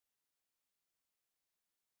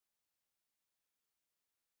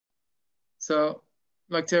So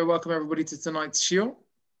I'd like to welcome everybody to tonight's shiur.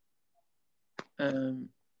 Good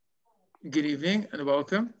evening and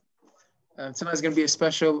welcome. Tonight's going to be a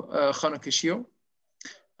special Chanuka Shiur.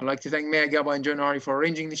 I'd like to thank Mayor Gabba and Joan Hari for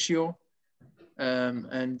arranging the shiur.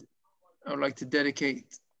 And I would like to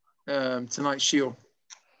dedicate tonight's shiur.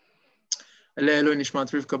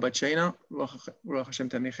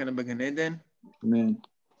 Amen.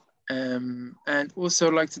 And also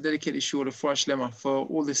I'd like to dedicate a shiur to Refuah Shlema for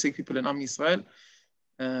all the sick people in Am Yisrael,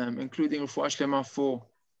 including Refuah Shlema for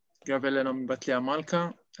Gabriel and Batlia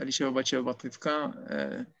Malka, Alisha Batsheva Bat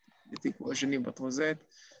Rivka, Tikva Shani Bat Rosette,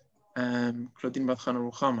 Claudine Bat Chana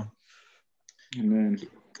Ruchama. Amen.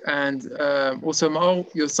 And also Maor,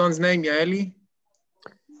 your son's name, Yaeli?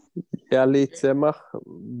 Yaeli Tzemach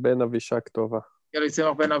ben Avishag Tova. Yaeli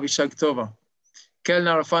Tzemach ben Avishag Tova. Kel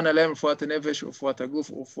na rafan aleim refuat hanefesh urefuat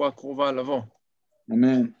haguf urefuat krova lavo.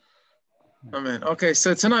 Amen. Amen. Okay,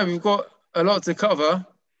 so tonight we've got a lot to cover.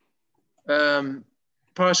 Parashat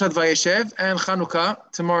Vayeshev and Chanuka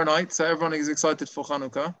tomorrow night, so everyone is excited for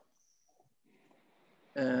Chanuka.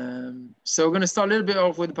 So we're going to start a little bit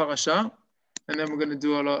off with the parasha, and then we're going to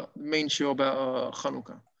do a lot main show about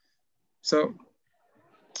Chanuka. So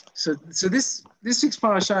this week's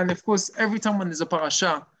parasha, and of course every time when there's a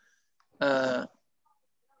parasha,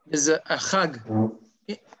 there's a chag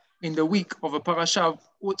in the week of a parasha.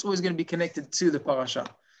 It's always going to be connected to the parasha.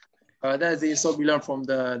 That is the yesod we learn from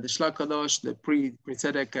the Shlag Kadosh, the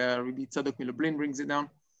pre-Tzedek, Rabbi Tzadok Milublin brings it down.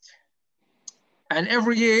 And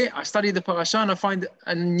every year I study the parasha and I find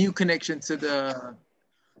a new connection to the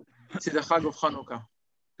Chag of Chanukah.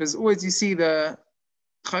 Because always you see the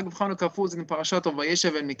Chag of Chanukah falls in the parashat of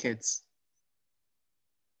Vayeshev and Miketz.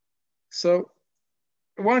 So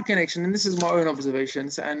one connection, and this is my own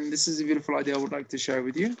observations, and this is a beautiful idea I would like to share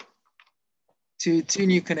with you. Two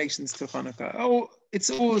new connections to Chanukah. Oh, it's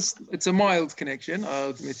a mild connection, I'll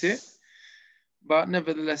admit it, but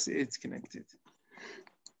nevertheless it's connected.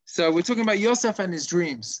 So we're talking about Yosef and his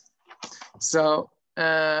dreams. So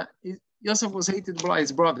Yosef was hated by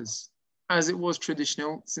his brothers, as it was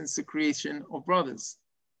traditional since the creation of brothers.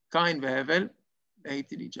 Cain and Hevel, they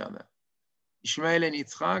hated each other. Ishmael and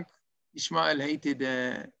Yitzchak, Ishmael hated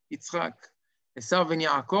Yitzchak, Esav and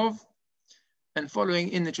Yaakov, and following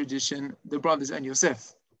in the tradition, the brothers and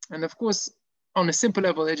Yosef. And of course, on a simple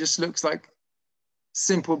level, it just looks like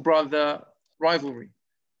simple brother rivalry.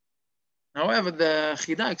 However, the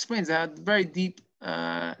Chida explains they had very deep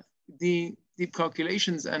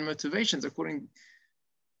calculations and motivations according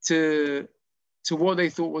to what they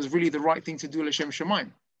thought was really the right thing to do L'Shem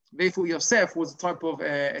Shemaim. They thought Yosef was a type of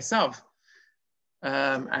Esav.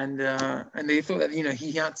 And they thought that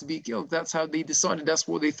he had to be killed. That's how they decided. That's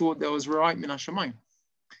what they thought that was right min hashamayim.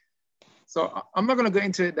 So I'm not going to go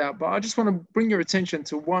into it now, but I just want to bring your attention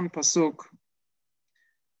to one pasuk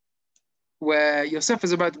where Yosef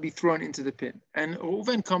is about to be thrown into the pit, and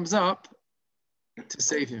Reuven comes up to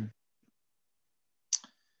save him.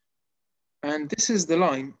 And this is the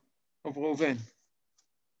line of Reuven.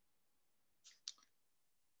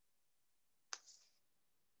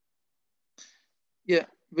 Yeah,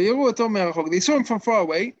 they saw him from far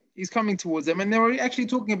away. He's coming towards them, and they were actually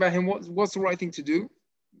talking about him. What's the right thing to do?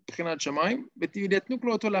 But they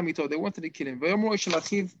wanted to kill him.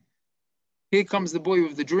 Here comes the boy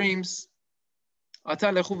with the dreams.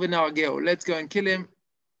 Let's go and kill him,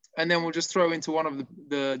 and then we'll just throw into one of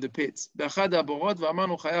the pits. That's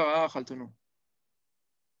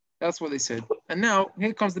what they said. And now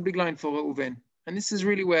here comes the big line for Reuven, and this is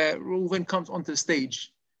really where Reuven comes onto the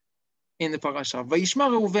stage in the parasha. Vayishma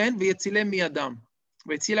Reuven v'yetzilem miyadam.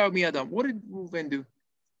 V'yetzilahu miyadam. What did Reuven do?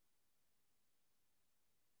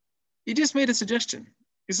 He just made a suggestion.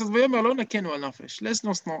 He says, V'yomer lo nakenu al nafesh. Let's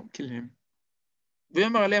not kill him.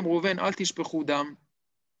 V'yomer aleim Reuven al tishpechu dam.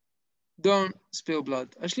 Don't spill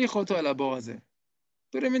blood. Ashlichu oto el habor hazeh.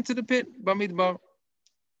 Put him into the pit, bamidbar.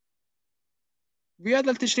 V'yad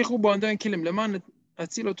al tishlichu bo, and don't kill him. Leman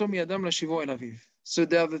atzil oto miyadam lashivo el aviv. So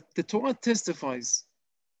the Torah testifies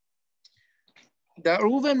that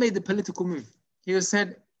Reuven made the political move. He was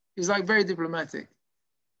like very diplomatic.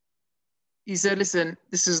 He said, listen,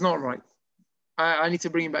 this is not right. I need to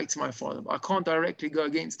bring him back to my father. But I can't directly go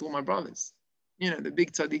against all my brothers. The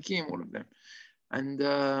big tzaddikim, all of them. And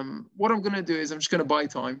what I'm going to do is I'm just going to buy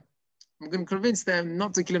time. I'm going to convince them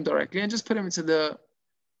not to kill him directly and just put him into the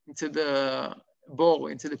bowl,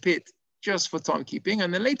 into the pit, just for timekeeping.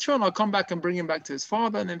 And then later on, I'll come back and bring him back to his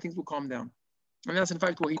father, and then things will calm down. And that's in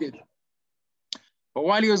fact what he did. But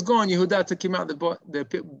while he was gone, Yehuda took him out the bowl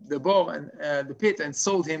and the pit and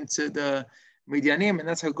sold him to the Midianim, and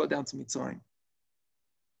that's how he got down to Mitzrayim.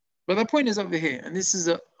 But the point is over here, and this is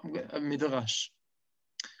a midrash,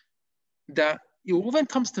 that Reuven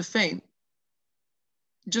comes to fame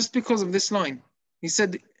just because of this line. He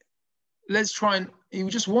said, let's try, and he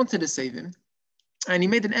just wanted to save him, and he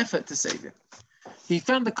made an effort to save him. He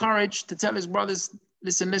found the courage to tell his brothers,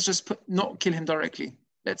 listen, let's just not kill him directly.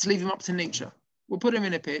 Let's leave him up to nature. We'll put him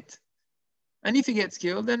in a pit. And if he gets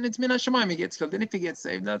killed, then it's Min HaShamayim he gets killed. And if he gets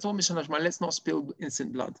saved, that's all Min HaShamayim. Let's not spill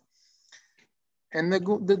innocent blood. And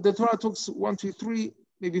the Torah talks 1, 2, 3,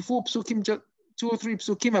 maybe 4 psukim, 2 or 3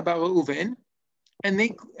 psukim about Reuven.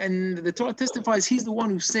 And the Torah testifies he's the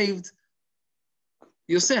one who saved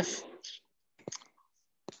Yosef.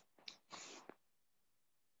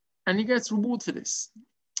 And he gets reward for this.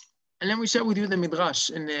 And let me share with you the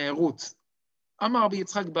Midrash in Ruth. Amar Rabbi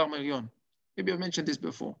Yitzchak bar Merion. Maybe I've mentioned this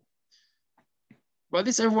before. But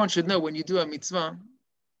this everyone should know, when you do a mitzvah,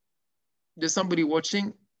 there's somebody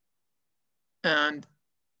watching and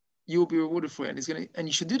you will be rewarded for it. And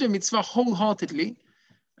you should do the mitzvah wholeheartedly,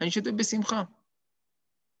 and you should do it b'simcha.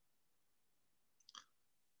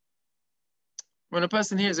 When a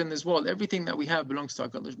person here is in this world, everything that we have belongs to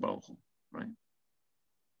HaKadosh Baruch Hu, right?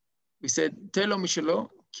 We said, Telo mishelo,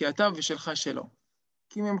 ki ata v'shelcha shelo.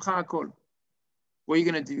 Ki mimcha hakol. What are you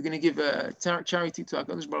going to do? You're going to give a charity to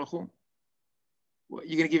HaKadosh Baruch Hu?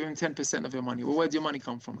 You're going to give him 10% of your money. Well, where does your money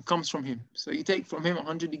come from? It comes from him. So you take from him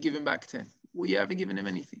 100, you give him back 10. Well, you haven't given him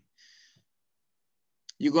anything.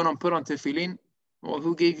 You're going to put on tefillin. Well,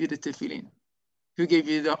 who gave you the tefillin? Who gave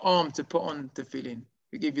you the arm to put on tefillin?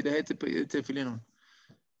 Who gave you the head to put the tefillin on?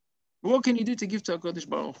 What can you do to give to HaKadosh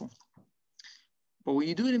Baruch Hu? But when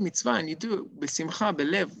you do it in mitzvah and you do it b'simcha,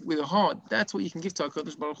 b'lev, with a heart, that's what you can give to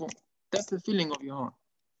HaKadosh Baruch Hu. That's the feeling of your heart.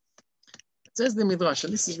 It says the Midrash,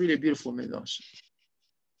 and this is really a beautiful Midrash.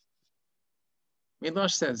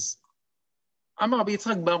 Midrash says, Amar Rabbi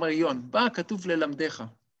Yitzchak bar Merion, ba katuv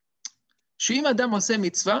lelamdecha, she'im adam oseh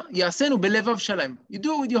mitzvah, ya'asenu belevav shalem. You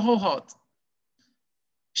do it with your whole heart.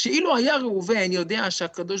 She'ilu haya Reuven yodea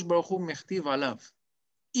she'akadosh baruch hu mechtiv alav.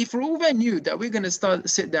 If Reuven knew that we're going to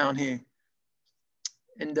sit down here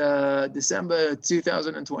in December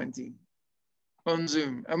 2020 on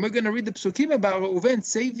Zoom, and we're going to read the psukim about Reuven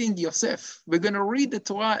saving Yosef. We're going to read the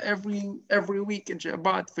Torah every week in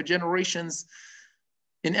Shabbat for generations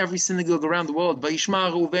in every synagogue around the world.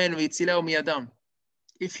 Vayishma Reuven v'yitzileu miyadam.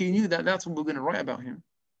 If he knew that that's what we're going to write about him,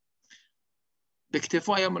 he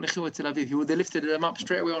would have lifted him up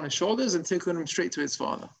straight away on his shoulders and taken him straight to his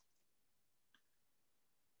father.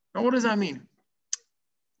 Now, what does that mean?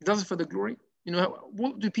 He does it for the glory. You know,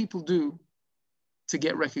 what do people do to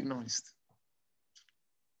get recognized?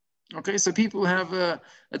 Okay, so people have a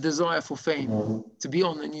desire for fame, to be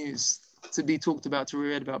on the news, to be talked about, to be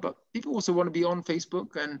read about. But people also want to be on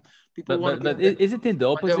Facebook, and people want to be... But is it in the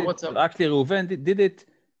opposite? Actually, Reuven did it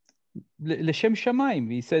l'shem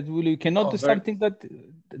shamayim. He said, well, you cannot do something that...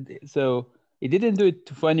 So he didn't do it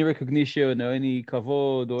for any recognition or any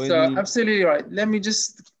kavod or any... Absolutely right. Let me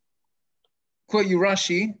just quote you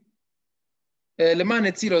Rashi. למען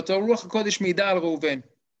הציל אותו, רוח הקודש מעידה על ראובן.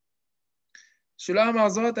 שלא אמר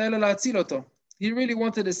זאת, אלא להציל אותו. He really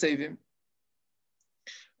wanted to save him.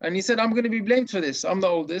 And he said, I'm going to be blamed for this. I'm the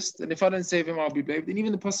oldest, and if I don't save him, I'll be blamed. And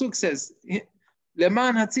even the pasuk says,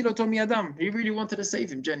 למען הציל אותו מידם. He really wanted to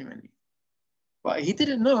save him genuinely. But he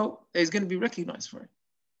didn't know that he's going to be recognized for it.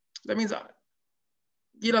 That means,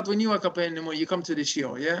 Gilad, when you wake up in the morning, you come to the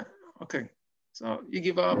shiur, yeah? Okay. So you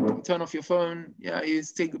give up, you turn off your phone, yeah, you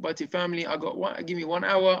say goodbye to your family. Give me 1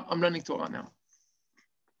 hour, I'm learning Torah now.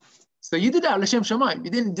 So you did that l'shem shamayim. You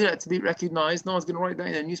didn't do that to be recognized. No one's going to write that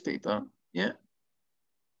in a newspaper, yeah?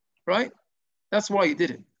 Right? That's why you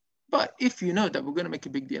did it. But if you know that we're going to make a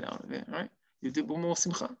big deal out of it, right? You do it with more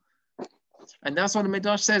simcha. And that's what the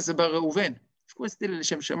Midrash says about Reuven. Of course, it did it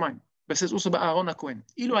l'shem shamayim. But it says also about Aaron HaKohen.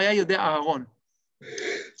 Ilu haya yodea Aaron.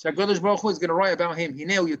 HaKadosh Baruch Hu is going to write about him.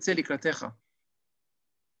 Hineu yotzeh likratecha.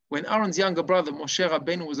 When Aaron's younger brother, Moshe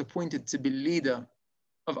Rabbeinu, was appointed to be leader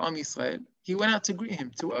of Am Yisrael, he went out to greet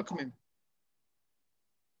him, to welcome him.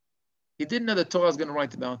 He didn't know the Torah was going to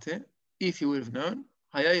write about it. If he would have known,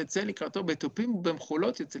 he would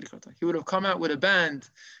have come out with a band,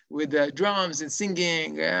 with drums and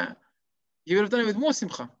singing. He would have done it with more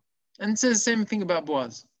simcha. And it says the same thing about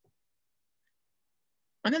Boaz.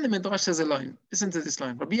 And then the Midrash says a line. Listen to this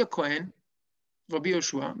line. Rabbi Kohen, Rabbi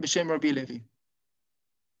Yoshua, B'Shem Rabbi Levi.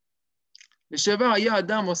 לשבע היה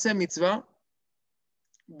אדם עושה מצווה,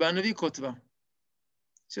 והנביא כותבה.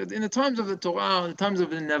 So in the times of the Torah, in the times of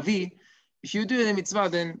the Navi, if you do the mitzvah,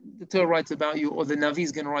 then the Torah writes about you, or the Navi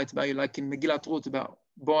is going to write about you, like in Megillat Ruth about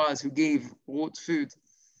Boaz who gave Ruth food.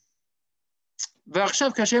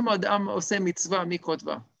 ועכשיו כשם אדם עושה מצווה, מי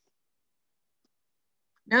כותבה?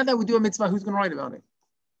 Now that we do a mitzvah, who's going to write about it?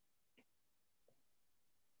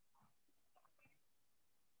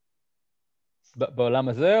 בעולם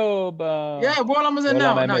הזה או Yeah, בעולם הזה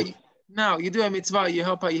בעולם now. האמת? Now, you do a mitzvah, you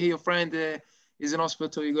help out, you hear your friend is in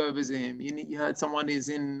hospital, you go visit him. You heard someone is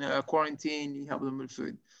in quarantine, you help them with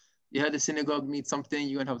food. You had a synagogue meet something,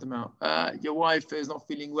 you can help them out. Your wife is not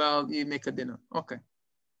feeling well, you make a dinner. Okay.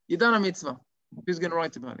 You done a mitzvah. Who's going to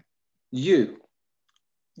write about it? You.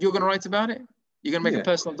 You're going to write about it? You're going to make a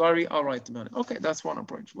personal diary? I'll write about it. Okay, that's one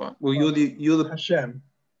approach. What? Well, you're the Hashem.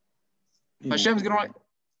 Yeah. Hashem's going to write.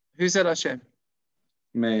 Who said Hashem?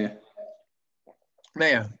 Mayor.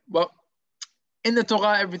 Well, in the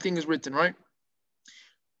Torah, everything is written, right?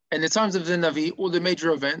 In the times of the Navi, all the major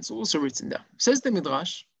events are also written down. Says the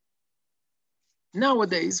Midrash,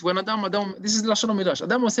 nowadays, when Adam, this is Lashon Midrash,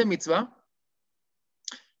 Adam was a mitzvah,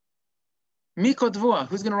 Mi kodvoa,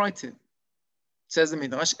 who's going to write it? Says the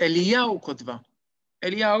Midrash, Eliyahu kodva.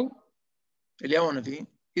 Eliyahu Navi,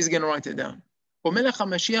 he's going to write it down. וمלך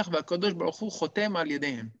המשיח והקדוש ברוך הוא חותם על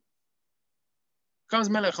ידיהם. Comes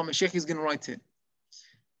מלך המשיח, he's going to write it.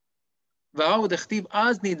 והראו דכתיב,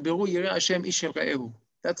 אז נדברו ירא השם איש אל רעהו.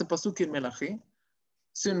 That's a pasuk in Melachi.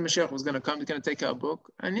 Soon Mashiach was going to come, he's going to take our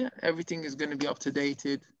book, and yeah, everything is going to be up to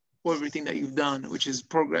dated, everything that you've done, which is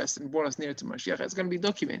progress and brought us near to Mashiach, it's going to be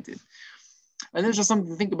documented. And there's just something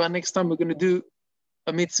to think about next time we're going to do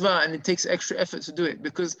a mitzvah, and it takes extra effort to do it,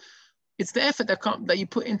 because it's the effort that you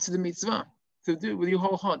put into the mitzvah. To do it with your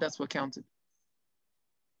whole heart, that's what counted.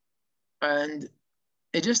 And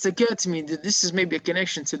it just occurred to me that this is maybe a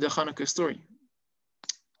connection to the Chanuka story.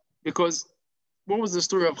 Because what was the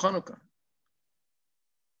story of Chanuka?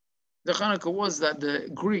 The Chanuka was that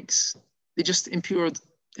the Greeks, they just impured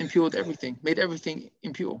everything, made everything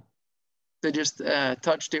impure. They just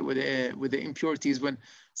touched it with the impurities. When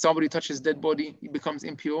somebody touches dead body, it becomes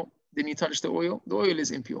impure. Then you touch the oil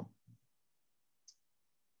is impure.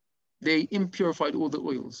 They impurified all the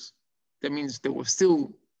oils. That means they were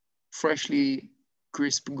still freshly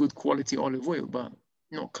crisp, good quality olive oil, but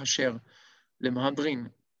not kasher lemahadrin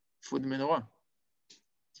for the menorah.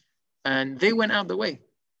 And they went out the way.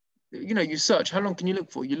 You know, you search, how long can you look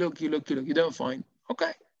for? You look, you don't find.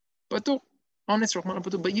 Okay, but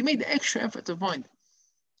you made the extra effort to find.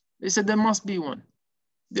 They said there must be one.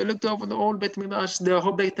 They looked over the old Beit Mikdash, the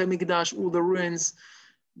whole Beit Mikdash, all the ruins.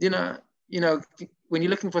 You know, when you're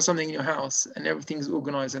looking for something in your house and everything's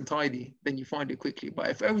organized and tidy, then you find it quickly. But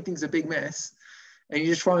if everything's a big mess and you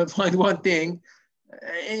just try to find one thing,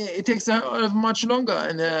 it takes much longer,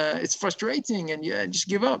 and it's frustrating, and you just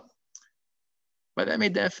give up. But they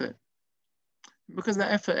made the effort. Because the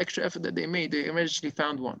extra effort that they made, they eventually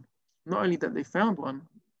found one. Not only that they found one,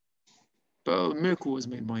 but a miracle was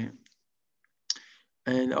made by it.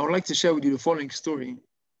 And I would like to share with you the following story.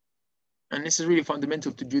 And this is really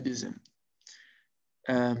fundamental to Judaism.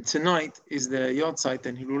 Tonight is the Yahrzeit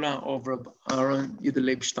and Hilula of Rabbi Aaron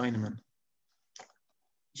Yudeleib Steinemann.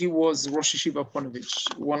 He was Rosh Yeshiva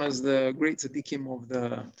Ponevezh, one of the great tzaddikim of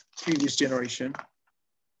the previous generation.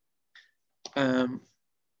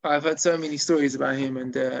 I've heard so many stories about him,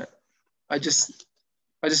 and I just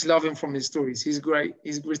love him from his stories. He's great.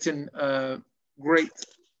 He's written great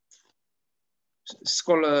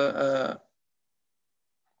scholar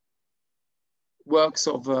works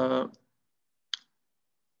of.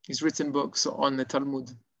 He's written books on the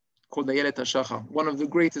Talmud called the Yelet HaShachar, one of the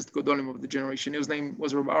greatest Gedolim of the generation. His name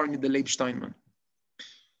was Rabbi Aaron Yudeleib Steinman.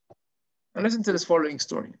 And listen to this following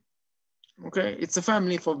story. Okay, it's a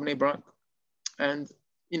family from Bnei Brak, and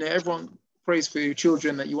you know, everyone prays for your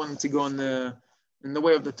children that you want them to go in the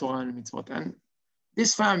way of the Torah and mitzvot. And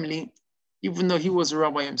this family, even though he was a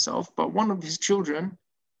rabbi himself, but one of his children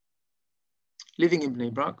living in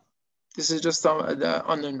Bnei Brak, this is just the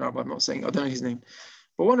unknown rabbi, I'm not saying, I don't know his name,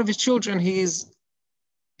 but one of his children, he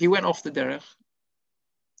went off the derech,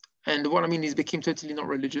 and what I mean is became totally not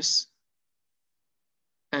religious,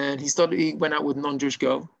 and he went out with non-Jewish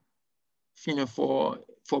girl. You know, for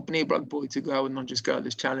a Bnei Brak boy to go out with non-Jewish girl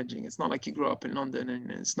is challenging. It's not like you grew up in London and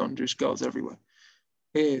it's non-Jewish girls everywhere.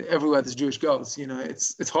 Everywhere there's Jewish girls. You know,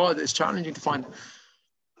 it's hard. It's challenging to find.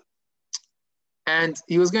 And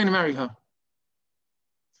he was going to marry her.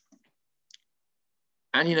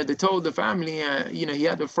 And you know, they told the family. You know, he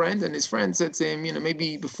had a friend, and his friend said to him, you know,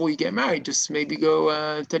 maybe before you get married, just maybe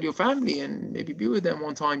go tell your family and maybe be with them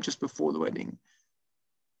one time just before the wedding.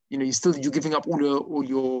 You know, you're giving up all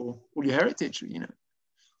your heritage, you know.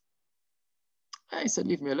 I said,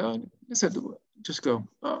 leave me alone. He said, just go.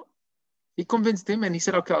 Oh. He convinced him, and he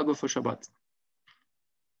said, okay, I'll go for Shabbat.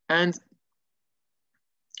 And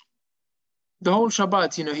the whole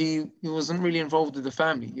Shabbat, he wasn't really involved with the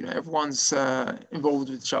family. Everyone's involved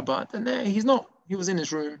with Shabbat, and he's not. He was in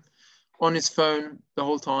his room, on his phone the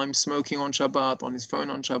whole time, smoking on Shabbat, on his phone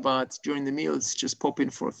on Shabbat. During the meals, just pop in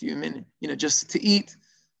for a few minutes, just to eat.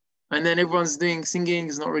 And then everyone's doing singing.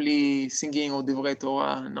 He's not really singing or divrei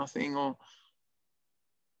Torah, nothing. Or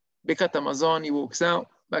Bekat Amazon, he walks out,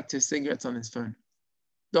 back to his cigarettes on his phone.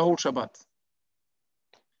 The whole Shabbat.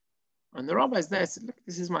 And the rabbi's there, said, look,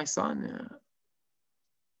 this is my son.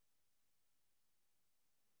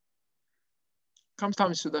 Comes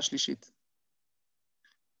time Suda Shlishit.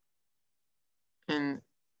 And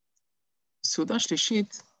Suda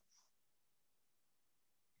Shlishit,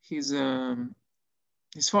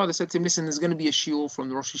 his father said to him, listen, there's going to be a shiur from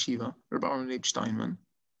the Rosh Yeshiva, Rabbi Steinman.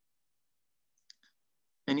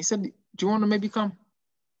 And he said, do you want to maybe come?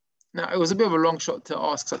 Now, it was a bit of a long shot to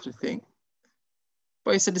ask such a thing.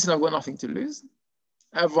 But he said, listen, I've got nothing to lose.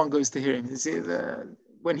 Everyone goes to hear him.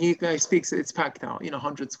 When he speaks, it's packed out.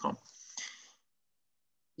 Hundreds come.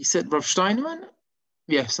 He said, Rav Steinman,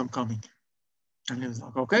 yes, I'm coming. And he was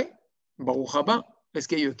like, okay, Baruch haba, let's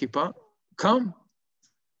get you a kippah. Come.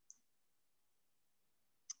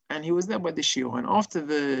 And he was there by the shiur. And after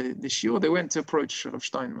the shiur, they went to approach Rav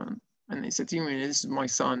Steinman. And they said to him, this is my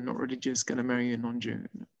son, not religious, going to marry a non-Jew.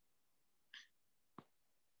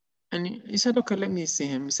 And he said, okay, let me see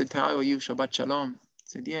him. He said, how are you? Shabbat Shalom. He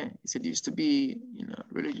said, yeah. He said, you used to be, a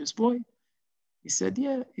religious boy. He said,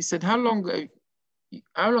 yeah. He said, how long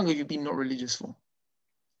have you been not religious for?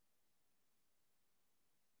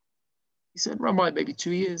 He said, Rabbi, maybe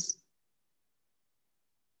 2 years.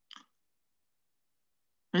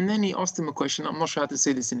 And then he asked him a question. I'm not sure how to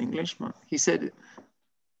say this in English, but he said,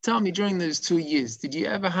 tell me, during those 2 years, did you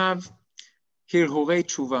ever have hirhurei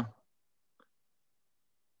tshuva?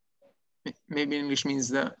 Maybe in English means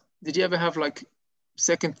that. Did you ever have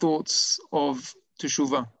second thoughts of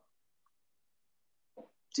teshuvah?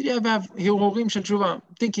 Did you ever have hirurim shel teshuvah?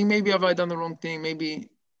 Thinking, maybe have I done the wrong thing? Maybe,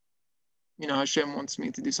 Hashem wants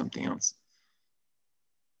me to do something else.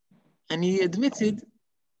 And he admitted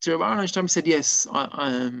to Rabbi Netanel, said, yes,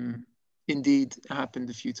 I indeed, it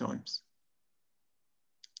happened a few times.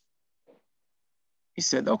 He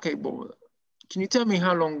said, okay, but can you tell me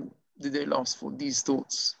how long did they last for, these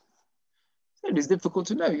thoughts? It is difficult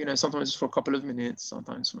to know, sometimes it's for a couple of minutes,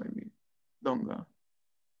 sometimes maybe longer.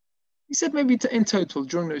 He said maybe in total,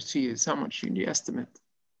 during those 2 years, how much do you estimate?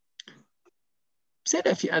 He said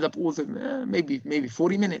if you add up all of them, maybe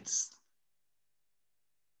 40 minutes.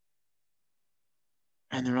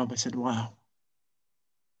 And the rabbi said, wow,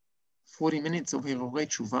 40 minutes of hirurei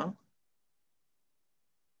tshuva?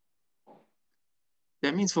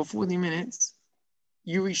 That means for 40 minutes,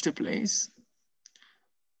 you reached a place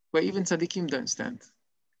where even tzaddikim don't stand.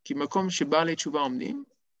 כי מקום שבעלי תשובה עומדים,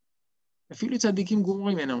 אפילו צדיקים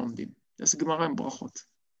גמורים אינם עומדים. That's Gemara in Brachot.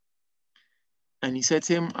 And he said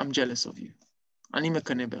to him, I'm jealous of you. אני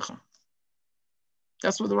מקנא בך.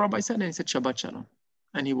 That's what the rabbi said, and he said, Shabbat Shalom.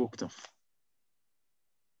 And he walked off.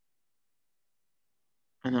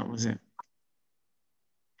 And that was it.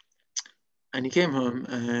 And he came home,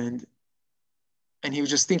 and he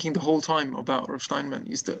was just thinking the whole time about Rav Steinman.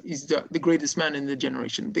 He's the greatest man in the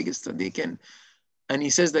generation, biggest tzaddik. And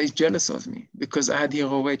he says that he's jealous of me because I had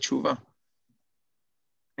hirurei tshuva.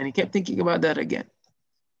 And he kept thinking about that again.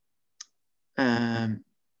 And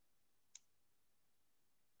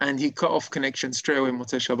he cut off connection straight away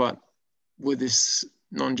Motzei Shabbat with this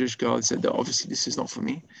non-Jewish girl. He said that obviously this is not for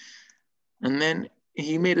me. And then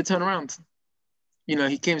he made a turnaround.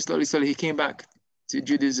 He came slowly. He came back to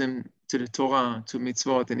Judaism, to the Torah, to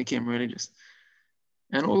mitzvot, and he became religious.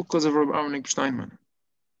 And all because of Rabbi Steinman.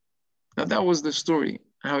 Now that was the story,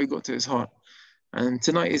 how he got to his heart. And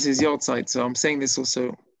tonight is his yahrzeit, so I'm saying this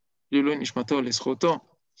also, but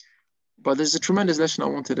there's a tremendous lesson I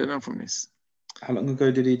wanted to learn from this. How long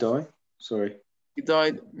ago did he die? Sorry. He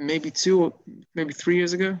died maybe 2 or maybe 3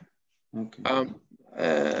 years ago. Okay.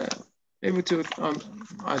 Maybe 2, I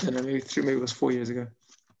don't know, maybe 3, maybe it was 4 years ago.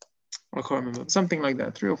 I can't remember. Something like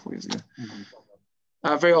that, 3 or 4 years ago.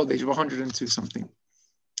 Mm-hmm. Very old age, of 102 something.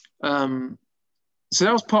 So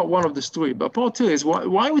that was part 1 of the story. But part 2 is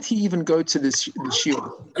why would he even go to this shiur?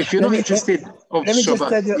 If you're not interested of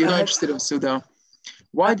Shabbat, you're not interested of Suda.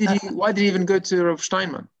 Why did he even go to Rav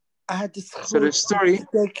Steinman? I had the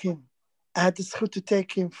schut to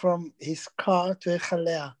take him from his car to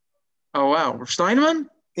Echalea. Oh wow, Rav Steinman?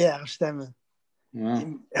 Yeah, Rav Steinman. Wow.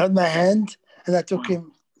 He held my hand and I took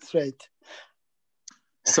him straight.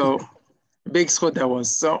 So big schut that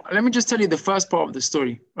was. So let me just tell you the first part of the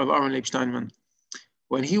story of Aaron Leib Steinman.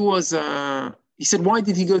 When he was, he said, why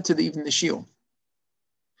did he go to even the shiur?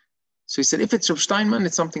 So he said, if it's Reb Steinman,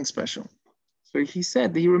 it's something special. So he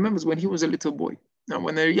said that he remembers when he was a little boy. Now,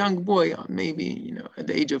 when they're a young boy, maybe, at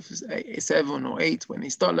the age of 7 or 8, when they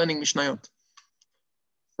start learning Mishnayot.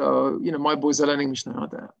 So, my boys are learning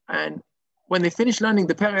Mishnayot. And when they finish learning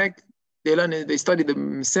the Perek, they study the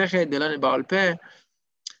Masechet, they learn it Ba'al Peh.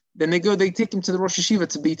 Then they take him to the Rosh Yeshiva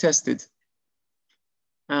to be tested.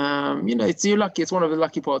 You're lucky. It's one of the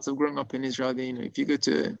lucky parts of growing up in Israel. If you go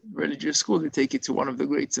to religious school, they take you to one of the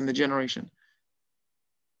greats in the generation.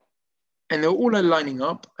 And they're all lining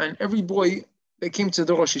up, and every boy that came to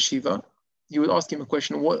the Rosh Yeshiva, you would ask him a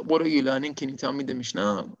question, what are you learning? Can you tell me the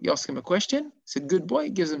Mishnah? You ask him a question, he said, good boy,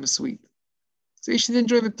 gives him a sweet. So he should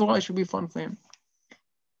enjoy the Torah, it should be fun for him.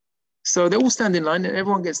 So they all stand in line, and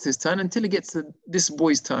everyone gets his turn until it gets to this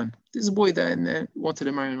boy's turn. This boy that wanted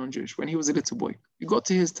to marry a non-Jewish when he was a little boy. He got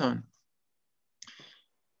to his turn.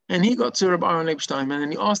 And he got to Rabbi Aaron Leib Steinman,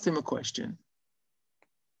 and he asked him a question.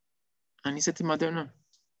 And he said to him, I don't know.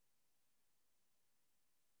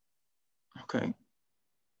 Okay.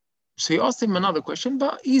 So he asked him another question,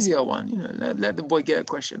 but easier one, let the boy get a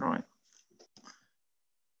question, right?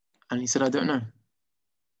 And he said, I don't know.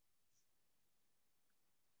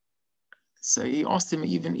 So he asked him an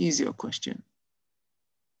even easier question.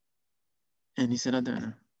 And he said, I don't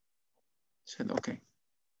know. He said, okay,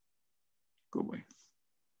 go away.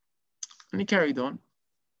 And he carried on.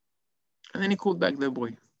 And then he called back the boy.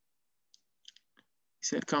 He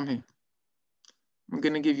said, come here. I'm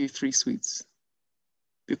going to give you 3 sweets.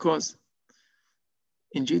 Because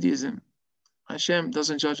in Judaism, Hashem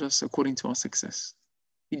doesn't judge us according to our success.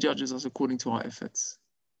 He judges us according to our efforts.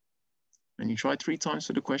 And you try 3 times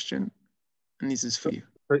for the question, and this is for you.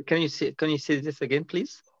 Can you say this again,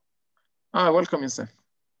 please? Welcome, Yosef.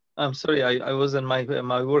 I'm sorry, I was in my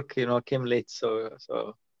work, came late,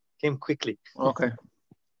 so came quickly. Okay.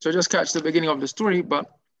 So just catch the beginning of the story,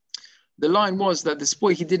 but the line was that this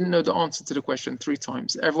boy, he didn't know the answer to the question 3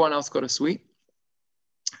 times. Everyone else got a sweet.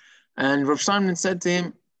 And Rav Steinman said to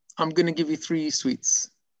him, I'm going to give you 3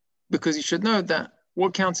 sweets because you should know that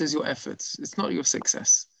what counts is your efforts. It's not your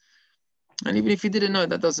success. And even if you didn't know,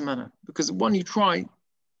 that doesn't matter because when you try,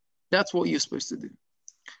 that's what you're supposed to do.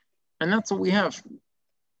 And that's what we have.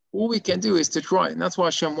 All we can do is to try. And that's what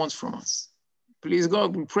Hashem wants from us. Please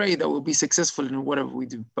God, we pray that we'll be successful in whatever we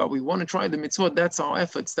do. But we want to try the mitzvot. That's our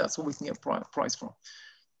efforts. That's what we can get prize from.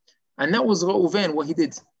 And that was Reuven, what he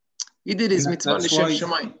did. He did his mitzvah l'shem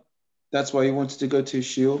shamayim. That's why he wanted to go to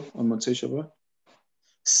Shiur on Motzei Shabbat?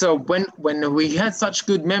 So when we had such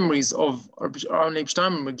good memories of Aaron Leib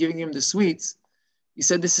Steinman, we're giving him the sweets, he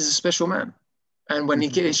said, this is a special man. And when he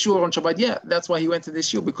came to Shiur on Shabbat, that's why he went to this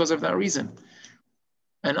Shiur, because of that reason.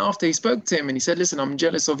 And after he spoke to him and he said, listen, I'm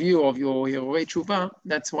jealous of you, of your Hirurei Tshuva,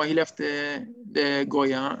 that's why he left the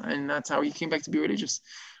Goya, and that's how he came back to be religious.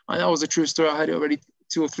 And that was a true story. I heard it already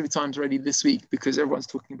 2 or 3 times already this week because everyone's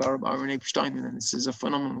talking about Aaron Leib Steinman, and this is a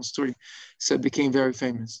phenomenal story. So it became very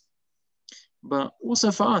famous. But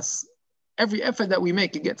also for us, every effort that we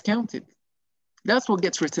make, it gets counted. That's what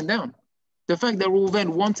gets written down. The fact that Reuven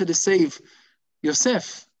wanted to save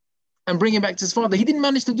Yosef and bring him back to his father, he didn't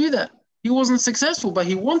manage to do that. He wasn't successful, but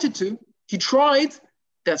he wanted to. He tried.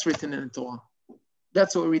 That's written in the Torah.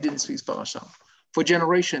 That's what we read in this week's parasha. For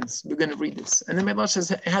generations, we're going to read this. And the Medrash says,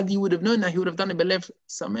 had he would have known that, he would have done it belev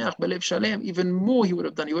sameach, belev shalem. Even more he would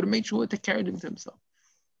have done. He would have made sure to carry him to himself.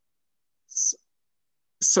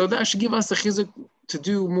 So that should give us the chizuk to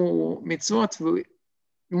do more mitzvot,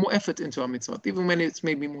 more effort into our mitzvot, even when it's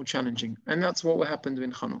maybe more challenging. And that's what will happen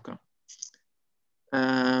in Chanuka.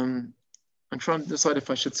 I'm trying to decide if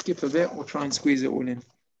I should skip a bit or try and squeeze it all in.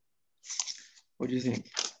 What do you think?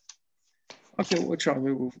 Okay, we'll try.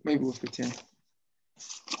 Maybe we'll fit in.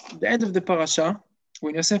 The end of the parasha,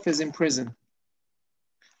 when Yosef is in prison,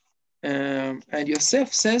 and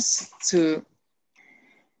Yosef says to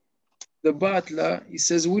the butler, he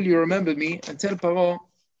says, will you remember me and tell Paro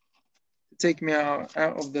to take me out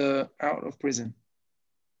of prison?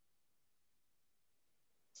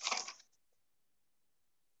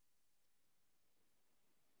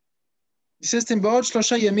 He says to him, you're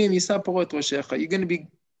going to be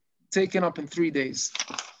taken up in 3 days.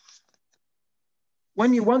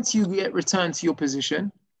 Once you get returned to your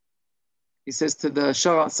position, he says to the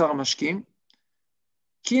Sar Mashkim,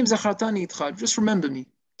 just remember me.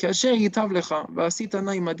 Do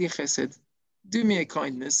me a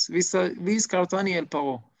kindness.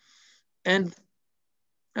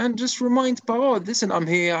 And just remind Paro, listen, I'm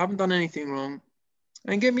here, I haven't done anything wrong.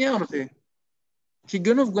 And get me out of here. I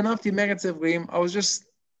was just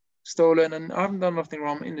stolen and I haven't done nothing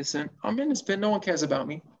wrong. I'm innocent. No one cares about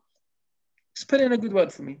me. Just put in a good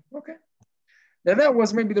word for me. Okay. Now that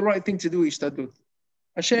was maybe the right thing to do, Ishtadut.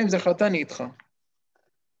 Hashem zachatani itcha.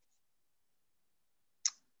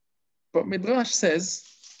 But Midrash says,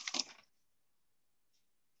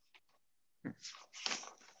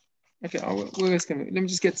 okay, let me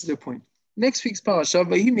just get to the point. Next week's parasha,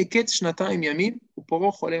 Vayi miketz shnatayim yamin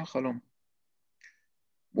uporo cholem chalom.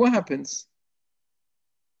 What happens?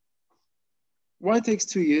 Why it takes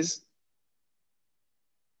 2 years?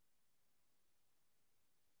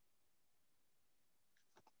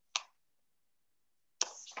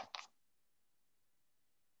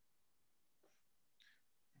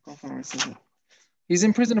 He's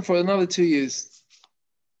in prison for another 2 years.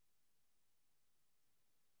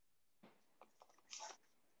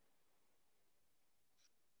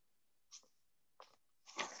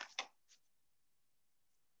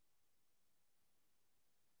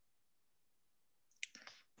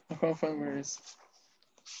 I can't find where it is.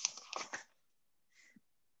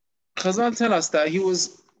 Chazal tell us that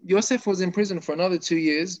Yosef was in prison for another 2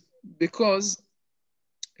 years because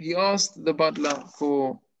he asked the butler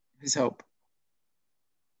for his help.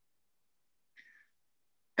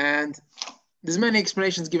 And there's many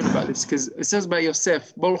explanations given about this, because it says by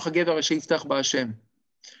Yosef, Baruch HaGever Asher Yiftach Ba'Hashem.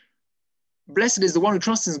 Blessed is the one who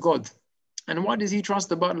trusts in God. And why does he trust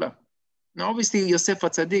the butler? Now, obviously, Yosef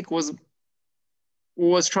HaTzadik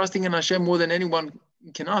was trusting in Hashem more than anyone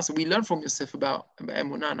can ask. We learn from Yosef about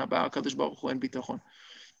Emunah, about Kadosh Baruch Hu and Bitachon.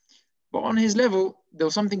 But on his level, there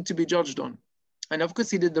was something to be judged on. And of course,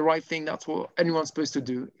 he did the right thing. That's what anyone's supposed to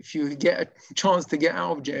do. If you get a chance to get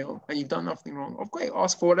out of jail and you've done nothing wrong, okay,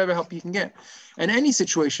 ask for whatever help you can get. In any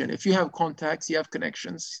situation, if you have contacts, you have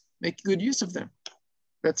connections, make good use of them.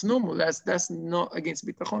 That's normal. That's not against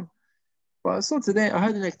bitachon. But I saw today, I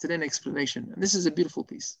heard today an explanation, and this is a beautiful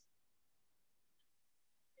piece.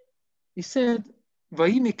 He said,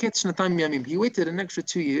 he waited an extra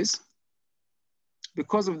 2 years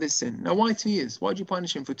because of this sin. Now, why 2 years? Why did you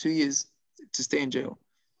punish him for 2 years to stay in jail?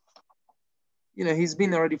 You know, he's been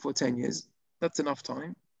there already for 10 years. That's enough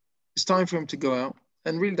time. It's time for him to go out.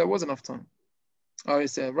 And really, that was enough time. Oh,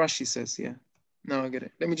 it's Rashi says, yeah. No, I get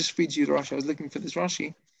it. Let me just read you the Rashi. I was looking for this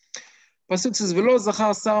Rashi. Pasuk says, "V'lo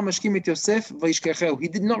zachar Sarah mashkim et Yosef v'yishkecheu." He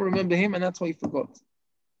did not remember him, and that's why he forgot.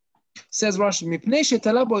 Says Rashi, "Mipnei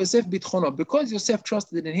shetala bo Yosef bitchono," because Yosef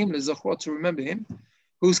trusted in him, lezachro, to remember him.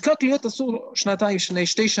 He was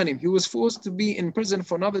forced to be in prison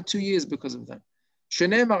for another 2 years because of that.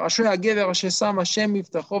 שנאמר, אשרי הגבר אשר שם השם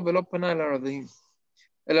מבטחו ולא פנה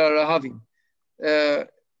אל הרהבים.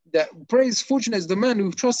 That praise fortunate is the man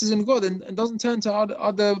who trusts in God and doesn't turn to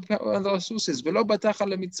other sources. ולא בטח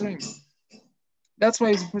על המצרים. That's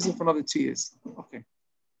why he's in prison for another 2 years. Okay.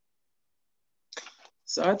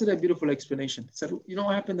 So I did a beautiful explanation. So you know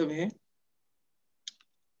what happened over here?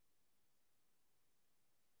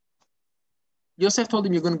 Yosef told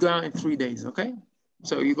him, you're going to go out in 3 days, okay?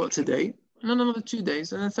 So you got today, and then another 2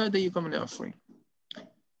 days, and then third day you're coming out free.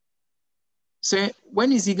 So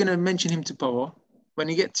when is he going to mention him to Paro? When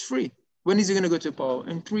he gets free. When is he going to go to Paro?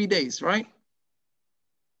 In 3 days, right?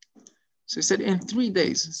 So he said in 3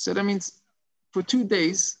 days. So that means for 2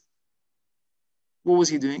 days, what was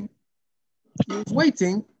he doing? He was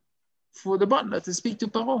waiting for the butler to speak to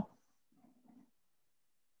Paro.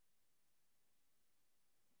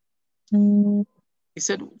 He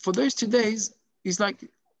said, for those 2 days, he's like,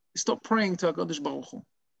 stop praying to HaKadosh Baruch Hu.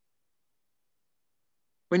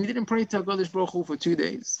 When he didn't pray to HaKadosh Baruch Hu for 2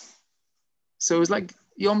 days, so it was like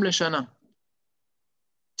Yom Leshana.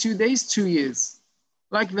 2 days, 2 years.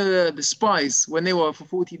 Like the spies, when they were for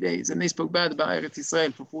 40 days, and they spoke bad about Eretz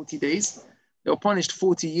Israel for 40 days, they were punished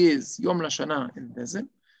 40 years, Yom Lashana in the desert.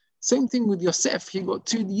 Same thing with Yosef. He got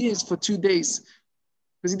 2 years for 2 days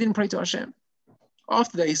because he didn't pray to Hashem.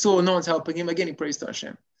 After that, he saw no one's helping him. Again, he prays to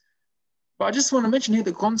Hashem. But I just want to mention here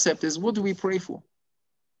the concept is, what do we pray for?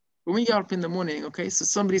 When we get up in the morning, okay, so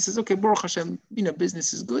somebody says, okay, Baruch Hashem,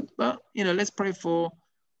 business is good, but, let's pray for,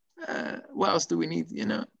 what else do we need?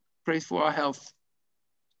 Pray for our health.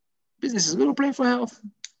 Business is good, we'll pray for health.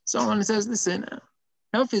 Someone says, listen,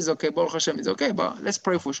 health is okay, Baruch Hashem is okay, but let's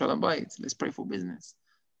pray for Shalom Bayit. Let's pray for business.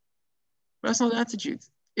 But that's not the attitude.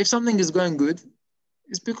 If something is going good,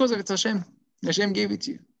 it's because of it's Hashem. Hashem gave it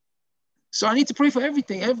to you. So I need to pray for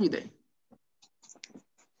everything, every day.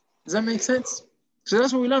 Does that make sense? So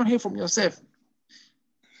that's what we learn here from Yosef.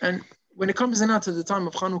 And when it comes now to the time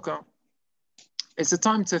of Chanuka, it's a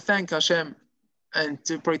time to thank Hashem and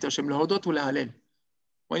to pray to Hashem. Lehodot u'lehalel.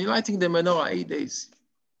 When you're lighting the menorah 8 days,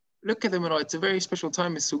 look at the menorah. It's a very special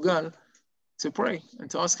time in Sugal to pray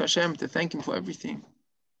and to ask Hashem to thank Him for everything.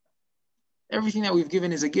 Everything that we've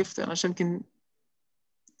given is a gift, and Hashem can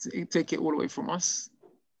take it all away from us.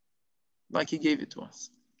 like he gave it to us.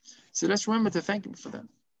 So let's remember to thank him for that.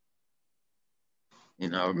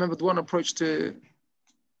 I remembered one approach to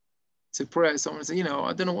prayer. Someone said,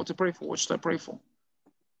 I don't know what to pray for. What should I pray for?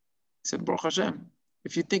 He said, Baruch Hashem.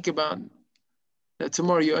 If you think about that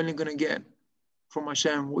tomorrow you're only going to get from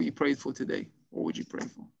Hashem what you prayed for today, what would you pray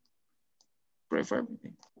for? Pray for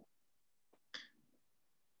everything.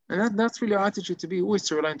 And that's really our attitude to be, always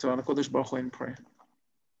to rely on HaKadosh Baruch Hu in prayer.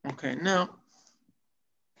 Okay, now,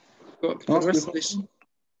 for the rest of this,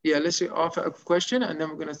 let's offer a question, and then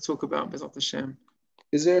we're going to talk about Bezat Hashem.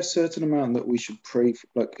 Is there a certain amount that we should pray for?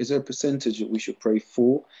 Like, is there a percentage that we should pray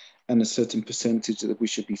for, and a certain percentage that we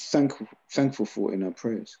should be thankful for in our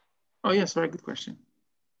prayers? Oh yes, very good question.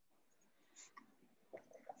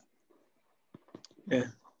 Yeah.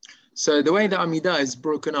 So the way that Amidah is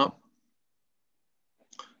broken up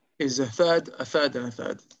is a third, and a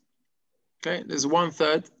third. Okay, there's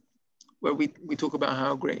 1/3 where we talk about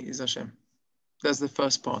how great is Hashem. That's the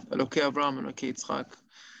first part. Elokei Avraham, Elokei Yitzchak,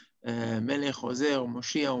 Melech, Ozer,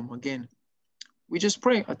 Moshiach, Magen. We just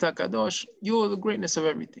pray, Ata Kadosh, you're the greatness of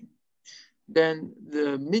everything. Then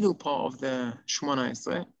the middle part of the Shemona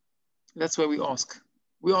Esrei, that's where we ask.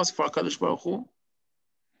 We ask for HaKadosh Baruch Hu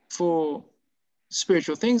for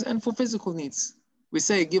spiritual things and for physical needs. We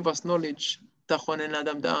say, give us knowledge,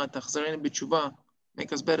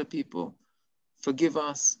 make us better people, forgive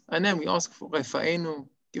us. And then we ask for Refa'enu,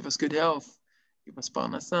 give us good health, give us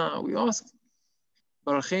Parnasa. We ask,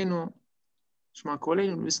 Barachenu, Shema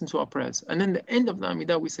Koleinu, listen to our prayers. And then the end of the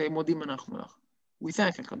Amidah, we say, Modim Anachnu Lach. We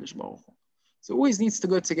thank HaKadosh Baruch Hu. So it always needs to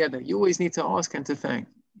go together. You always need to ask and to thank.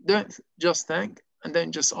 Don't just thank and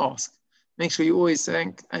don't just ask. Make sure you always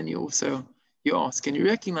thank and you ask. And you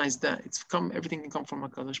recognize that everything can come from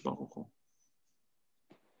HaKadosh Baruch Hu.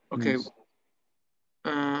 Okay.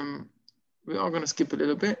 Nice. We are going to skip a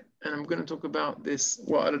little bit, and I'm going to talk about this,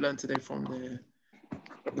 what I learned today from the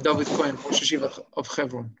David Cohen, Rosh Yeshiva of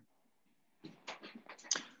Hebron.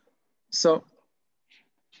 So,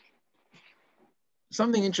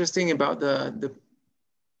 something interesting about the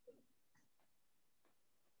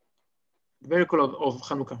miracle of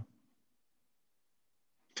Chanuka.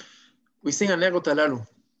 We sing הנרות הללו.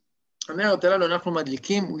 הנרות הללו אנחנו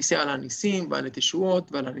מדליקים, we say על הניסים ועל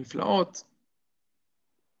התשועות ועל הנפלאות.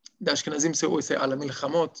 The Ashkenazim say always say על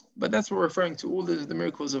המלחמות, but that's what we're referring to, all the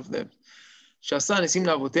miracles of them. שעשה הניסים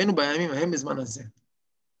לאבותינו בימים ההם בזמן הזה.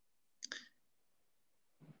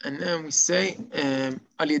 And then we say,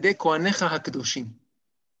 על ידי כהניך הקדושים.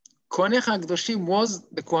 כהניך הקדושים was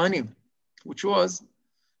the Kohanim, which was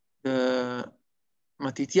the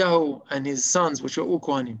Matityahu and his sons, which were all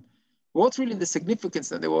Kohanim. What's really the significance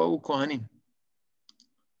that they were all Kohanim?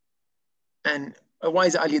 And why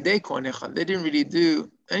is it Al Yedei Kohanecha? They didn't really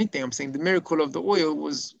do anything. I'm saying the miracle of the oil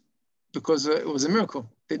was because it was a miracle.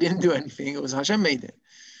 They didn't do anything. It was Hashem made it.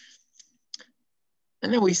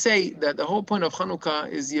 And then we say that the whole point of Chanukah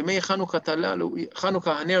is Yemei Chanukah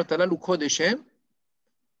Haner Talalu Kodeshem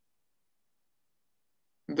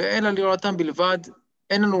Ve'ela Liratam Bilvad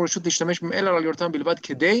אין לנו רשות להשתמש בהם אלא על יורתם בלבד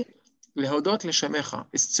כדי להודות לשמך.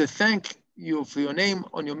 It's to thank you for your name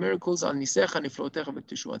on your miracles, על ניסיך, נפלאותיך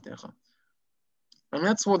ותשועתך. And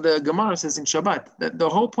that's what the Gemara says in Shabbat, that the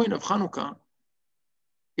whole point of Chanukah,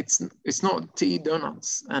 it's not to eat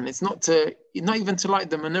donuts, and it's not even to light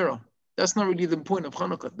the menorah. That's not really the point of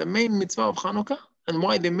Chanukah. The main mitzvah of Chanukah, and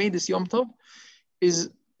why they made this Yom Tov, is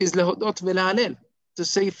lehodot ve'lehalel, to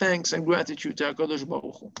say thanks and gratitude to HaKadosh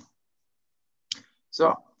Baruch Hu.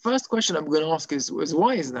 So, first question I'm going to ask is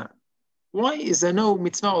why is that? Why is there no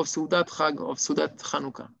mitzvah of Sudat Chag, of Sudat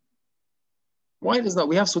Chanukah? Why is that?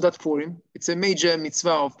 We have Sudat Purim. It's a major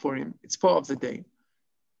mitzvah of Purim. It's part of the day.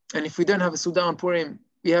 And if we don't have a Sudah on Purim,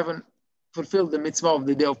 we haven't fulfilled the mitzvah of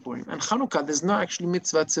the day of Purim. And Chanukah, there's no actually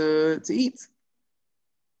mitzvah to eat.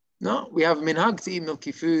 No, we have minhag to eat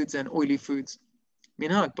milky foods and oily foods.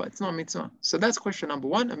 Minhag, but it's not mitzvah. So that's question number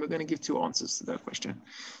one, and we're going to give two answers to that question.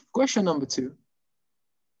 Question number two.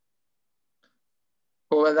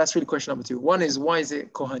 Well, that's really question number two. One is, why is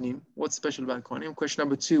it Kohanim? What's special about Kohanim? Question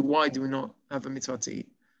number two, why do we not have a mitzvah to eat?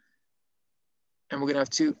 And we're going to have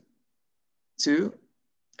two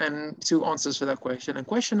answers for that question. And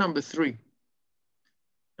question number three,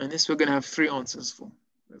 and this we're going to have three answers for.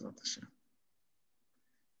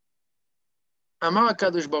 Amar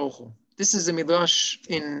HaKadosh Baruch Hu. This is a midrash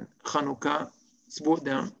in Chanukah. It's brought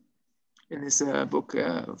down in this book,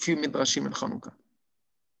 a few midrashim in Chanukah.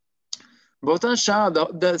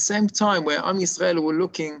 The same time where Am Yisrael were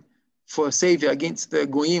looking for a savior against the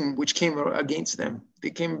Goyim, which came against them. They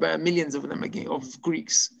came by millions of them, of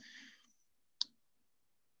Greeks.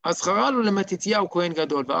 אז קרא לו למתתיהו כהן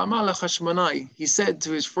גדול, ואמר לחשמנאי, he said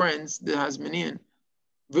to his friends, the Hasmonean,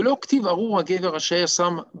 ולא כתיב ארור הגבר אשר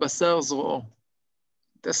שם בשר זרועו.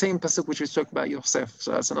 The same pasuk which we spoke about Yosef,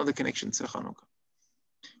 so that's another connection to Chanuka.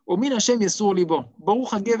 ומן השם יסור ליבו,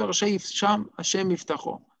 ברוך הגבר אשר שם השם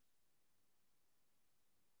יפתחו.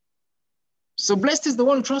 So blessed is the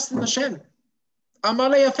one who trusts in Hashem. אמר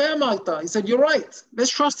לה יפה אמרת. He said, you're right.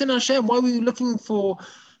 Let's trust in Hashem. Why are we looking for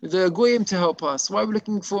the Goyim to help us? Why are we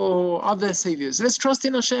looking for other saviors? Let's trust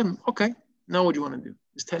in Hashem. Okay, now what do you want to do?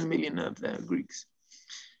 There's 10 million of the Greeks.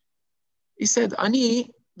 He said,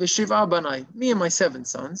 Ani v'shiva banai, me and my 7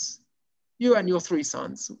 sons, you and your 3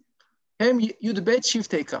 sons, Hem Yudbet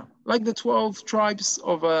Shivteka, like the 12 tribes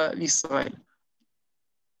of Israel.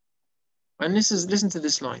 And listen to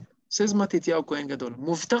this line. Says Matityahu Kohen Gadol,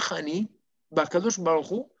 Muftach ani b'Kadosh Baruch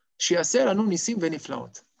Hu she'aseh lanu nisim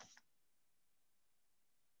v'niflaot.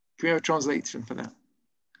 Can we have a translation for that?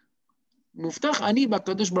 Muftach ani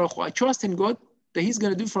b'Kadosh Baruch Hu. I trust in God that He's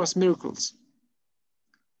going to do for us miracles.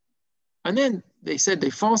 And then they said they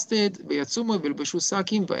fasted, v'yatzumu v'ilbashu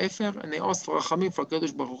sakim v'efer, and they asked for rachamim for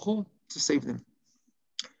Kadosh Baruch Hu to save them.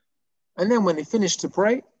 And then when they finished to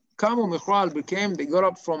pray, Kamu Michral became, they got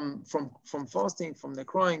up from fasting, from the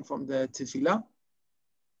crying, from the tefillah,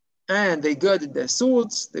 and they girded their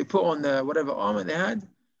swords, they put on the whatever armor they had,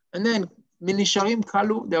 and then Minisharim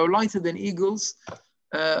Kalu, they were lighter than eagles,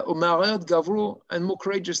 Umarayot Gavru, and more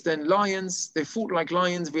courageous than lions. They fought like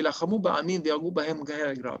lions, Vilachamu Ba'amin, Viagu Bahem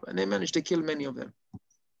Gaher, and they managed to kill many of them.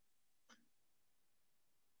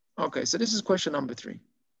 Okay, so this is question number 3.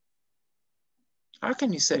 How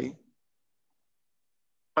can you say,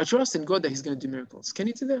 I trust in God that He's going to do miracles? Can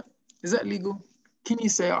you do that? Is that legal? Can you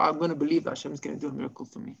say, I'm going to believe that Hashem is going to do a miracle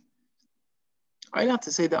for me? I have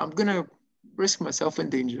to say that I'm going to risk myself in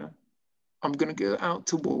danger. I'm going to go out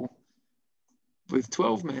to war with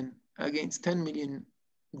 12 men against 10 million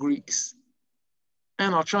Greeks,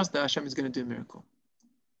 and I'll trust that Hashem is going to do a miracle.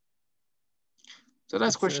 So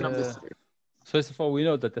that's question number 3. First of all, we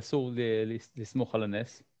know that אסור לסמוך על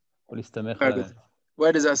הנס, או להסתמך על הנס.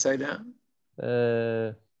 Where does that say that?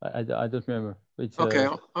 I don't remember. Which, okay,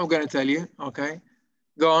 I'm going to tell you. Okay,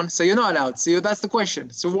 go on. So you're not allowed. So that's the question.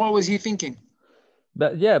 So what was he thinking?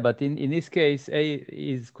 But yeah, but in this case, A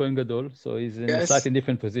is Kohen Gadol, so he's in a slightly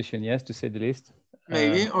different position, yes, to say the least.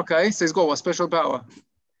 Maybe. Okay, so he's got what special power?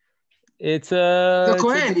 It's the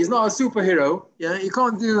Kohen. He's not a superhero. Yeah, he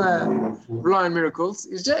can't do rely on miracles.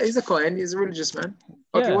 He's a Kohen. He's a religious man.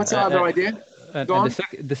 Okay, yeah, what's your other idea? Go on.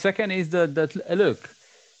 The second is that look,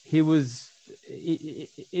 he was.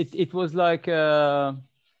 It was like a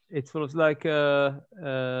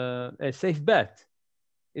safe bet.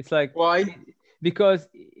 It's like, why? Because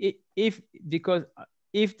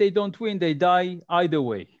if they don't win, they die either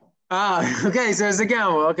way. Okay, so it's a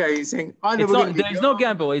gamble. Okay, you're saying either there's no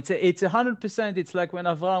gamble. It's 100%. It's like when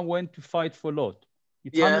Avraham went to fight for Lot.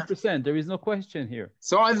 It's 100%. There is no question here.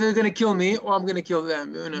 So either they're going to kill me or I'm going to kill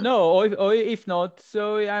them. No, or if not,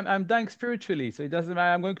 so I'm dying spiritually. So it doesn't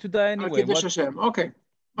matter. I'm going to die anyway. Okay.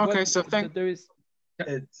 Okay, so there is.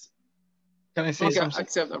 Can I say something? I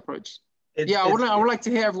accept the approach. I would like to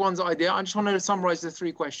hear everyone's idea. I just wanted to summarize the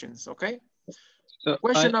 3 questions, okay? So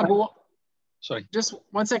question number 1. Sorry. Just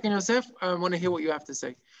 1 second, Yosef. I want to hear what you have to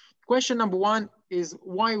say. Question number 1 is,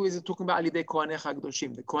 why was it talking about Alidei Kohanecha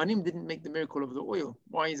Kedoshim? The Kohanim didn't make the miracle of the oil.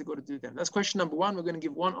 Why is it going to do that? That's question number 1. We're going to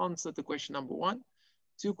give 1 answer to question number 1,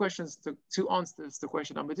 2 answers to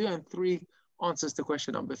question number 2, and 3 answers to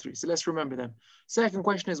question number 3. So let's remember them. Second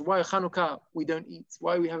question is, why Chanukah we don't eat?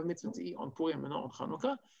 Why we have a mitzvah to eat on Purim and not on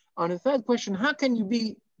Chanukah? And the third question, how can you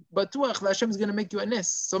be batuach that Hashem is going to make you a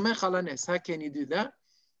nes? Somech ala nes. How can you do that?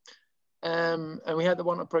 And we had the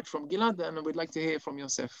one approach from Gilad, and we'd like to hear from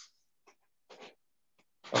Yosef.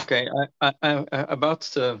 Okay,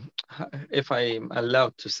 about if I'm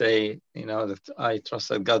allowed to say, that I trust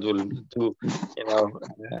that God will do,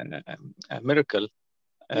 a miracle.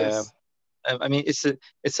 Yes. I mean,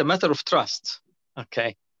 it's a matter of trust.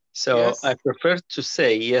 Okay, so yes. I prefer to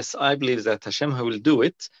say yes, I believe that Hashem will do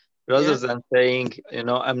it, rather than saying,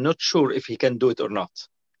 I'm not sure if He can do it or not.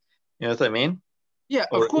 You know what I mean? Yeah,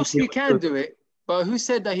 of course He can do it, but who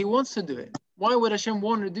said that He wants to do it? Why would Hashem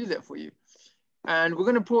want to do that for you? And we're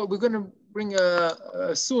going to bring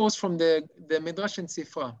a source from the Midrash and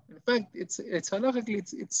Sifra. In fact, it's halachically,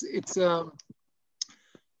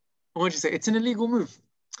 it's an illegal move.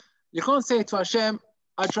 You can't say to Hashem,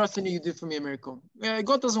 I trust in you, you do for me a miracle. Yeah,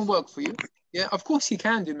 God doesn't work for you. Yeah, of course He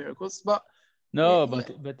can do miracles, but no,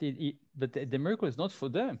 but the miracle is not for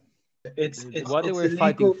them. It's what they were illegal.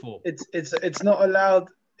 Fighting for. It's not allowed.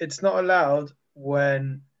 It's not allowed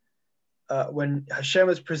when when Hashem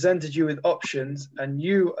has presented you with options and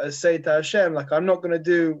you say to Hashem, like, I'm not going to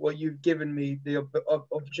do what you've given me the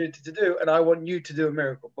opportunity to do, and I want you to do a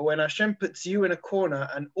miracle. But when Hashem puts you in a corner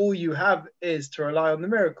and all you have is to rely on the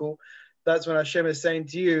miracle, that's when Hashem is saying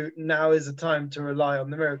to you, now is the time to rely on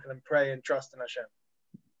the miracle and pray and trust in Hashem.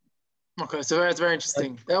 Okay, so that's very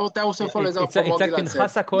interesting. That also follows up It's from like what Gilad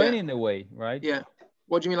Pinchas said. HaKohen in a way, right? Yeah.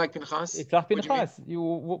 What do you mean like Pinchas? It's like Pinchas.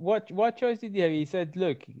 What choice did he have? He said,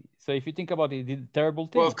 look, so if you think about it, he did a terrible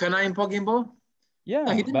thing. Well, of Kanaim Pogimbo? Yeah,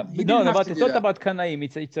 no, he but it's not about Kanaim.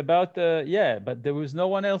 It's about but there was no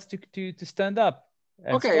one else to stand up.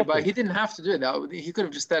 Okay, but he didn't have to do it. He could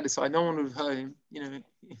have just stayed aside. No one would have heard him. You know,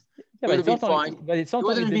 he would have been fine. But it's not he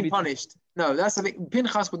wouldn't have been punished. No, that's the thing.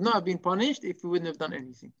 Pinchas would not have been punished if he wouldn't have done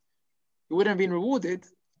anything. He wouldn't have been rewarded,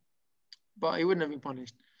 but he wouldn't have been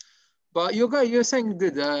punished. But you're saying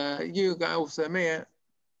good. You guys also, Mayor.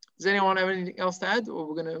 Does anyone have anything else to add,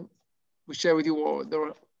 or we share with you what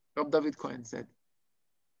the Rab David Cohen said?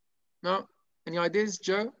 No, any ideas,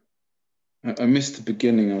 Joe? I missed the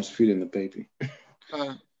beginning. I was feeding the baby.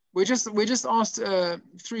 We just asked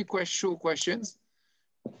three short questions,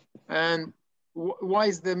 and why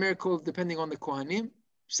is the miracle depending on the Kohanim?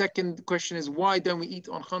 Second question is, why don't we eat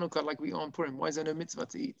on Chanukah like we eat on Purim? Why is there no mitzvah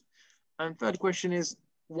to eat? And third question is,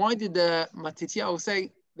 why did Matityahu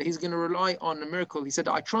say that he's going to rely on a miracle? He said,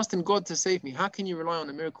 I trust in God to save me. How can you rely on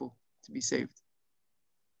a miracle to be saved?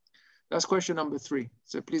 That's question number 3.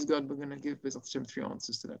 So please God, we're going to give Bezat Hashem 3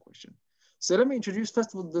 answers to that question. So let me introduce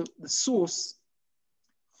first of all the source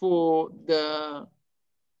for the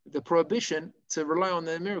prohibition to rely on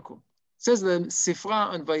the miracle. It says the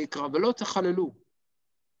Sifra and Vayikra, V'lo techalelu.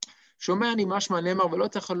 Shomei ani mashma ne'emar v'lo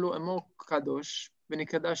techalelu emor kadosh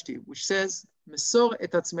v'nikadashti, which says, Mesor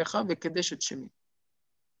et atzmecha v'kedesh et shemi.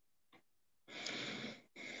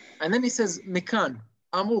 And then he says, Mekan,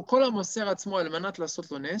 Amru, kol hamoser atzmo al manat lasot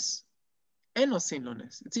lo nes, en osin lo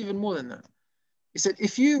nes. It's even more than that. He said,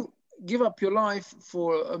 if you give up your life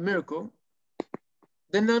for a miracle,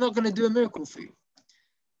 then they're not going to do a miracle for you.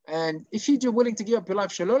 And if you're willing to give up your life,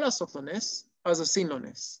 shelo lasot lo nes, as osin lo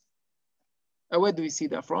nes. Where do we see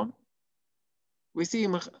that from? We see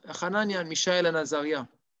Hananiah and Mishael and Azariah.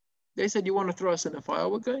 They said, you want to throw us in the fire?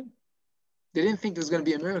 We're going. They didn't think there was going to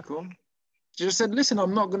be a miracle. They just said, listen,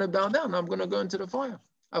 I'm not going to bow down. I'm going to go into the fire.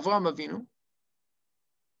 Avraham Avinu.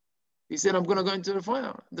 He said, I'm going to go into the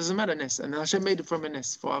fire. It doesn't matter, Nes. And Hashem made it from a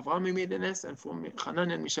Nes. For Avraham, he made a Nes. And for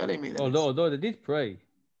Hananiah and Mishael, he made a Nes. Although they did pray.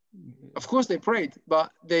 Of course they prayed,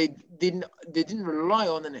 but they didn't rely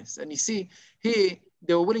on the Nes. And you see, here,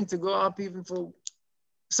 they were willing to go up even for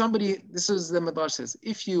somebody. This is the Midrash says,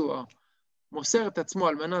 if you are moser et atzmo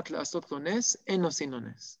al manat la'asot lo nes, en osin lo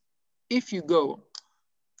nes. If you go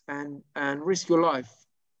and risk your life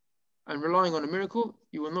and relying on a miracle,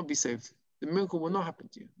 you will not be saved. The miracle will not happen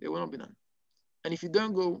to you. It will not be done. And if you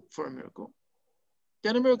don't go for a miracle,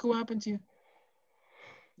 then a miracle will happen to you.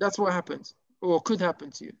 That's what happens, or could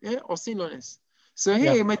happen to you. Yeah, osin lo nes. So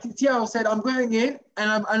here, Matityahu said, I'm going in,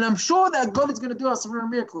 and I'm sure that God is going to do us a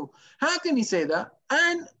miracle. How can he say that?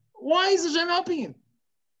 And why is Hashem helping him?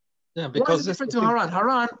 Yeah, because it's different to Haran.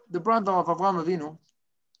 Haran, the brother of Avraham Avinu.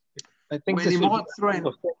 I think this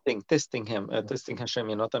is testing him, testing Hashem,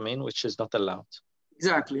 you know what I mean? Which is not allowed.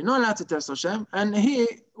 Exactly, not allowed to test Hashem. And here,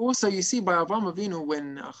 also, you see by Avraham Avinu,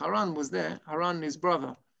 when Haran was there, Haran, his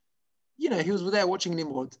brother, he was there watching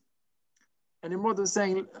Nimrod. And Nimrod was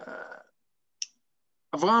saying,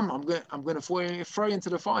 Avraham, I'm going to throw you into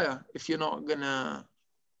the fire if you're not going to,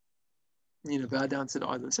 bow down to the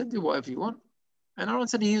idol. He said, do whatever you want. And Aaron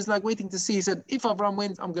said he was like waiting to see. He said, if Avraham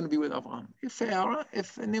wins, I'm going to be with Avraham.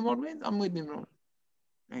 If Nimrod wins, I'm with Nimrod.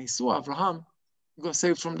 And he saw Avraham got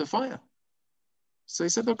saved from the fire. So he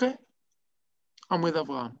said, okay, I'm with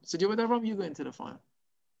Avraham. He said, you're with Avraham, you go into the fire.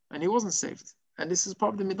 And he wasn't saved. And this is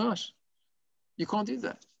part of the Midrash. You can't do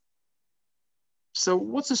that. So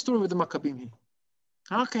what's the story with the Maccabim here?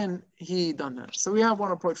 How can he done that? So we have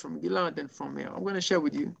one approach from Gilad and from here. I'm going to share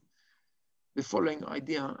with you the following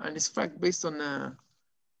idea, and it's fact based on the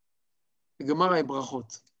Gemara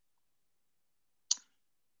Brachot.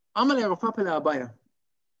 Amalei Rav Papa le'Abaya.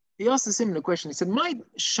 He asked a similar question. He said, "My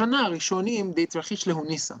shana rishonim deitраchish lehu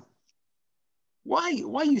nisa."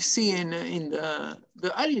 Why you see in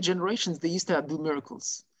the earlier generations they used to do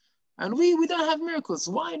miracles, and we don't have miracles.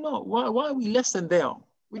 Why not? Why are we less than they are?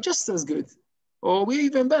 We're just as good, or we're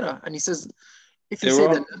even better. And he says, if you say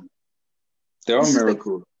that there are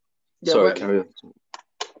miracles. Sorry, carry on.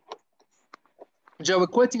 Joe, we're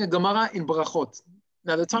quoting a Gemara in Brachot.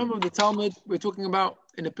 Now, the time of the Talmud, we're talking about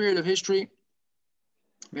in a period of history,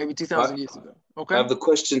 maybe 2,000 years ago. Okay. I have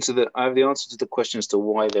the answer to the question as to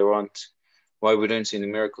why there aren't why we don't see any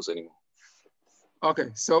miracles anymore.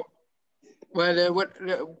 Okay, so, well, let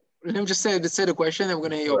me just say the question, and we're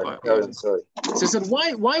going to hear your part. Sorry. So I said,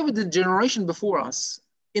 why would the generation before us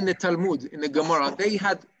in the Talmud, in the Gemara, they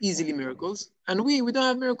had easily miracles, and we don't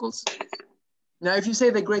have miracles? Now, if you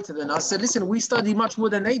say they're greater than us, I said, listen, we study much more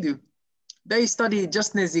than they do. They study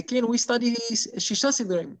just Nezikin, we study Shisha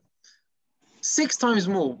Sidrim. 6 times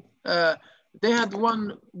more. They had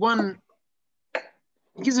one.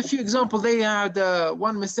 Gives a few examples. They had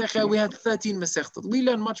one Masechah, we had 13 Masechtot. We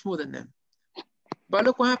learn much more than them. But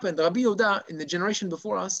look what happened. Rabbi Yehuda, in the generation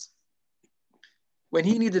before us, when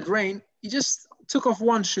he needed rain, he just took off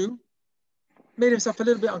one shoe, made himself a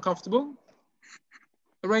little bit uncomfortable.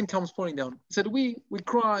 The rain comes pouring down. He said, we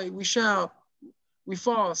cry, we shout, we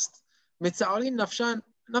fast. Mitza'arin nafshan,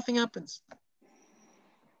 nothing happens.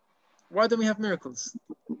 Why don't we have miracles?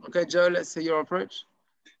 Okay, Joe, let's say your approach.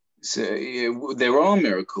 So there are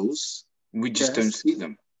miracles, we just don't see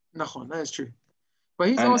them. No, that is true. But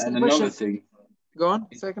he's And asking another question. thing. Go on,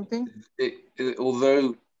 second thing.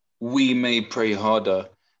 Although we may pray harder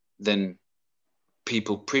than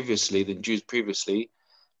Jews previously,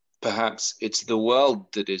 perhaps it's the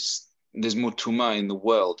world there's more tumah in the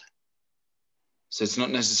world. So it's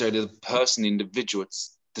not necessarily the person, the individual,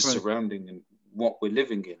 it's the surrounding and what we're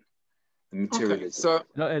living in, the materialism. Okay, so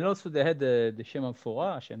No, and also they had the Shem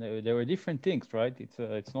Forash, and there were different things, right?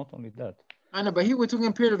 It's not only that. I know, but here we're talking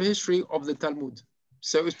a period of history of the Talmud.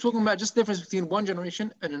 So it's talking about just difference between one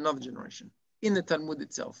generation and another generation in the Talmud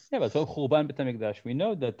itself. Yeah, but so Churban Bet HaMikdash, we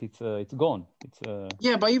know that it's gone.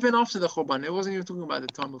 Yeah, but even after the Churban, it wasn't even talking about the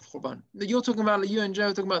time of Churban. You're talking about, you and Joe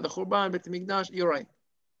are talking about the Churban, Bet HaMikdash. You're right.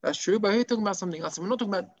 That's true, but we're talking about something else. We're not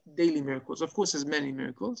talking about daily miracles. Of course, there's many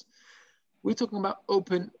miracles. We're talking about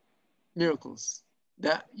open miracles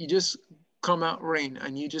that you just come out rain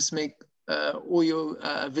and you just make oil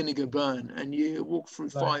vinegar burn and you walk through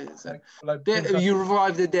fires and you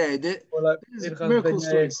revive the dead. Or like miracle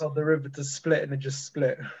stories. Told the river to split and it just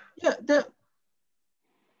split. Yeah,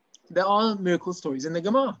 there are miracle stories in the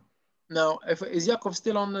Gemara. Now, is Yaakov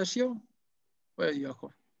still on the Shiur? Where is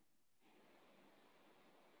Yaakov?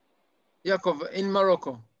 Yaakov, in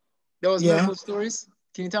Morocco, there was miracle stories.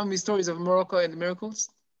 Can you tell me stories of Morocco and the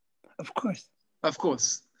miracles? Of course. Of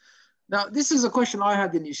course. Now, this is a question I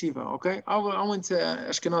had in yeshiva, okay? I went to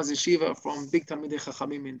Ashkenaz yeshiva from big Talmidei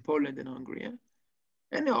Chachamim in Poland and Hungary. Yeah?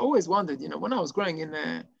 And I always wondered, when I was growing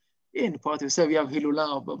in part of Serbia,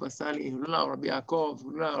 Hilullah of Baba Sali, Hilullah of Rabbi Yaakov,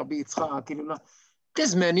 Hilullah of Rabbi Yitzchak, Hilullah.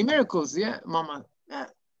 There's many miracles, yeah, Mama. Yeah.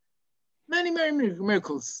 Many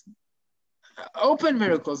miracles. Open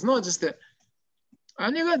miracles, not just the...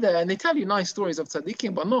 And you got there, and they tell you nice stories of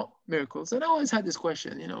tzaddikim, but not miracles. And I always had this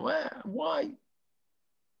question,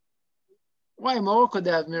 why Morocco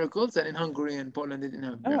they have miracles, and in Hungary and Poland they didn't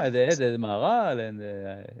have miracles? They had the Maharal and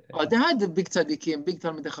they had the big tzaddikim, big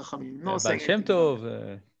Talmidei Chachamim. Baal Shem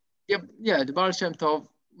Tov. Yeah, the Baal Shem Tov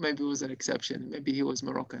maybe was an exception. Maybe he was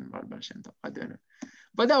Moroccan, Baal Shem Tov. I don't know.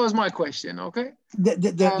 But that was my question, okay?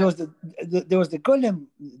 There was the Golem.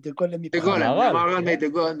 The Golem. The Maharal made the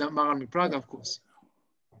Maharal Prague, of course.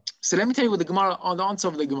 So let me tell you what the Gemara, on the answer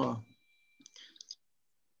of the Gemara.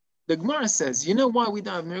 The Gemara says, you know why we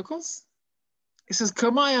don't have miracles? It says,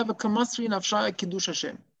 Kamaya v'kamasri nafshaya kiddush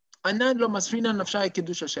Hashem. Anan lo masrina nafshaya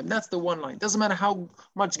kiddush Hashem. That's the one line. Doesn't matter how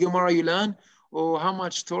much Gemara you learn or how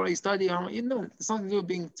much Torah you study. It's not to do with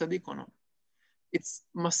being tzaddik or not. It's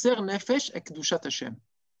maser nefesh ekdushat Hashem,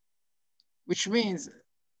 which means,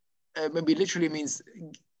 maybe literally means,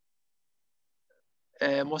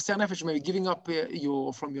 maser nefesh, maybe giving up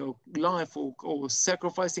from your life or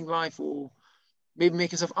sacrificing life or maybe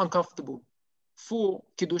make yourself uncomfortable for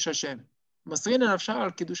kiddush Hashem. Masrina nafsha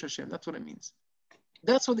al kiddush Hashem. That's what it means.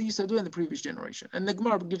 That's what they used to do in the previous generation. And the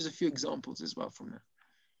Gemara gives a few examples as well from that.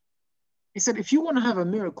 He said, if you want to have a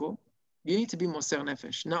miracle, you need to be maser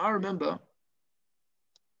nefesh. Now, I remember,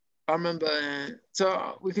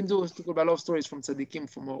 so we can talk about a lot of stories from tzaddikim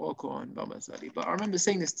from Morocco and Baba Sali, but I remember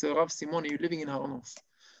saying this to Rav Simoni, who's living in Har Nof.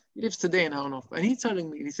 He lives today in Har Nof. And he's telling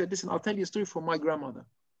me, he said, listen, I'll tell you a story from my grandmother.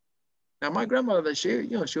 Now, my grandmother, she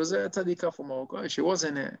was a tzaddikah from Morocco. She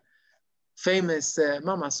wasn't a famous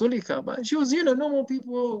Mama Sulika, but she was, normal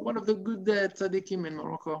people, one of the good tzaddikim in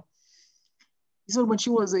Morocco. He said when she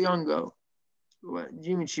was a young girl,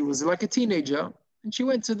 she was like a teenager, and she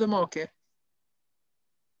went to the market.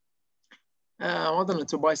 I don't know,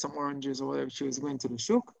 to buy some oranges or whatever. She was going to the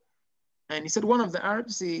shuk. And he said one of the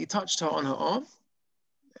Arabs, he touched her on her arm.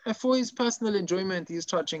 And for his personal enjoyment, he was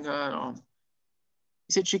touching her arm.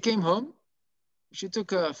 He said she came home, she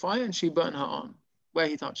took a fire and she burned her arm where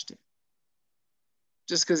he touched it.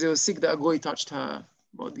 Just because he was sick that a goy touched her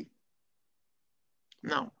body.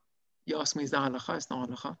 Now, you ask me, is that halacha? It's not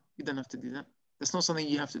halacha. You don't have to do that. That's not something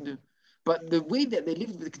you have to do. But the way that they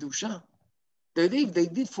lived with Kedusha, they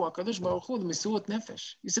did for HaKadosh Baruch Hu, the Mesurot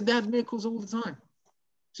Nefesh. You said they had miracles all the time.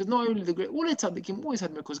 So not only the great, all the tzaddikim always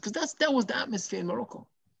had miracles, because that was the atmosphere in Morocco.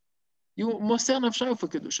 You moser nafshayu for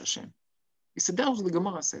Kiddush Hashem. He said that was what the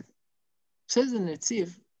Gemara said. Says in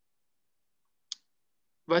Netziv,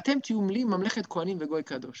 "V'atem tiyu mli mamlechet kohanim v'goy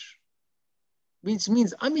kadosh," which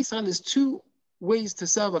means Am Yisrael is two ways to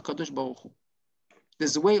serve HaKadosh Baruch Hu.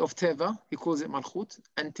 There's the way of Teva, he calls it Malchut,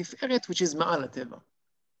 and Tiferet, which is Ma'al Teva,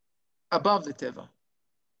 above the Teva.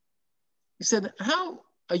 He said, how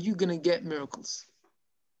are you going to get miracles?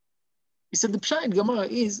 He said, the Pshat in Gemara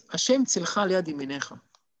is, Hashem tzilcha liad yaminecha,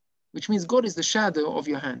 which means God is the shadow of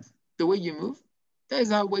your hand. The way you move, that is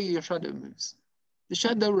how way your shadow moves. The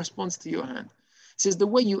shadow responds to your hand. He says, the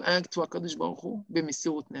way you act to HaKadosh Baruch Hu,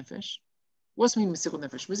 b'misirut nefesh. What's mean misirut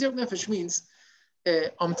nefesh? Misirut nefesh means,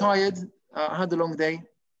 I'm tired, I had a long day,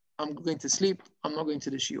 I'm going to sleep, I'm not going to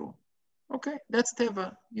the shiur. Okay, that's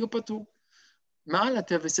teva, you're patur. Ma'ala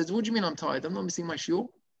teva says, what do you mean I'm tired? I'm not missing my shiur.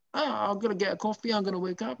 I'm going to get a coffee, I'm going to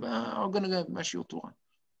wake up, I'm going to go to my shiur Torah.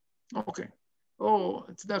 Okay. Oh,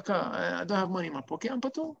 tzedakah, I don't have money in my pocket, I'm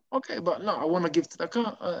patur. Okay, but no, I want to give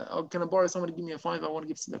tzedakah. Can I borrow somebody, give me a $5, I want to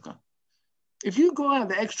give tzedakah. If you go out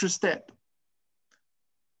the extra step,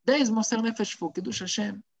 that is moser nefesh for Kiddush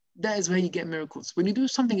Hashem. That is where you get miracles. When you do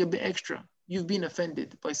something a bit extra, you've been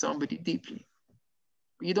offended by somebody deeply.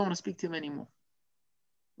 You don't want to speak to him anymore.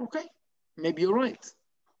 Okay, maybe you're right.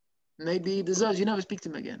 Maybe he deserves you never speak to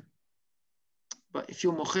him again. But if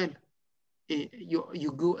you're mochel,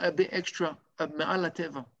 you go a bit extra, me'al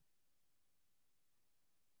teva,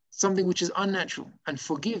 something which is unnatural, and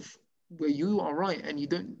forgive where you are right and he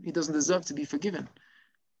doesn't deserve to be forgiven,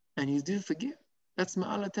 and you do forgive. That's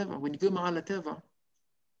me'al teva. When you go me'al teva,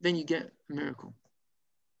 then you get a miracle.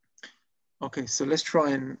 Okay, so let's try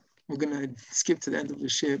and we're going to skip to the end of the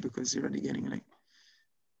share because you're already getting late.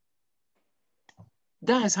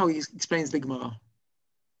 That is how he explains the Gemara.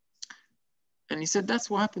 And he said that's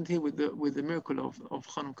what happened here with the miracle of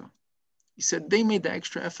Chanuka. He said they made the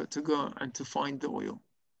extra effort to go and to find the oil.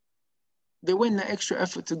 They went the extra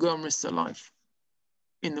effort to go and risk their life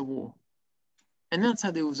in the war. And that's how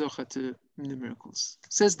they were zocha to the miracles.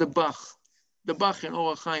 Says the Bach in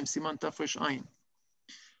Orach Chaim, Siman Tafresh Ayin.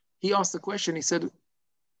 He asked the question, he said,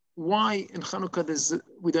 why in Chanukah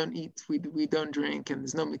we don't eat, we don't drink, and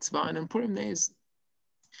there's no mitzvah, and in Purim there is.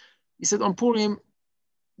 He said on Purim,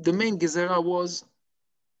 the main gezerah was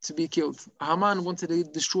to be killed. Haman wanted to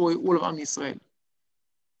destroy all of Am Yisrael.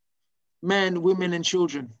 Men, women, and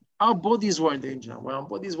children. Our bodies were in danger. When our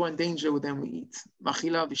bodies were in danger, then we eat.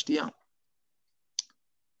 Machila v'shtiyah.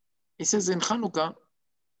 He says in Chanukah,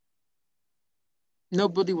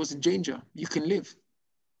 nobody was in danger. You can live.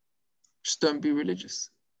 Just don't be religious.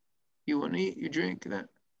 You want to eat, you drink, that.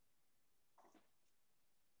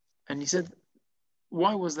 And he said,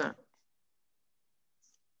 why was that?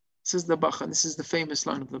 Says the Bach, and this is the famous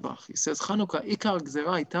line of the Bach. He says, Chanukah, ikar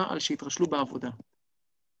gzera ita al shitrashlu ba'avodah.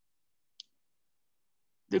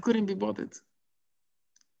 They couldn't be bothered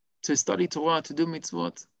to study Torah, to do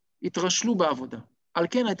mitzvot. Itrashlu ba'avodah. Al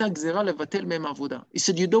ken hayta gzera levatel mehem avodah. He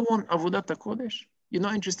said, you don't want avodat HaKodesh? You're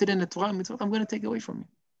not interested in the Torah and mitzvot? I'm going to take it away from you.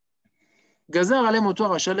 Gazar alem oto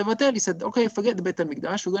rasha levatel. He said, okay, forget the Beit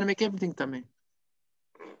HaMikdash. We're going to make everything tameh.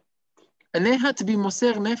 And they had to be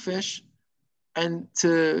moser nefesh and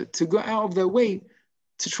to go out of their way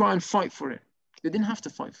to try and fight for it. They didn't have to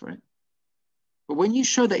fight for it. But when you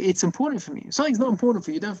show that it's important for me, if something's not important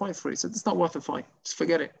for you, don't fight for it. So it's not worth a fight. Just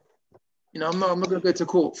forget it. You know, I'm not going to go to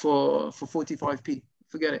court for 45p.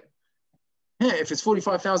 Forget it. Yeah, if it's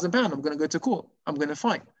 £45,000, I'm going to go to court. I'm going to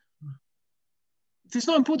fight. If it's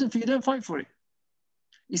not important for you, don't fight for it.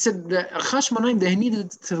 He said that Chashmonaim, they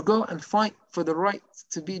needed to go and fight for the right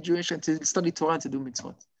to be Jewish and to study Torah and to do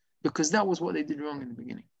mitzvot, because that was what they did wrong in the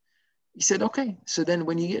beginning. He said, okay, so then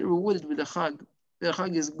when you get rewarded with the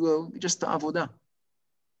Chag is go just to Avodah,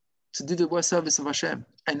 to do the work service of Hashem.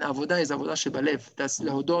 And Avodah is Avodah Shebalev. That's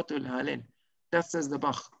Lehodot or Lehalel. That says the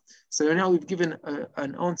Bach. So now we've given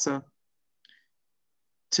an answer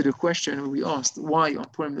to the question we asked, why on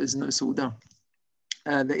Purim there is no Suda?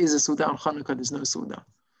 There is a Suda on Chanukah, there's no Suda.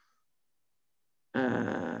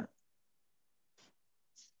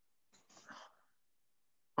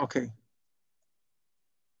 Okay.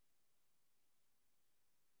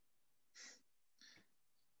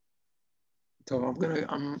 So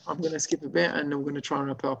I'm gonna skip a bit and I'm gonna try and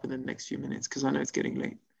wrap it up in the next few minutes because I know it's getting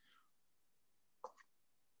late.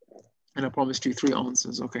 And I promised you 3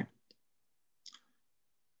 answers. Okay.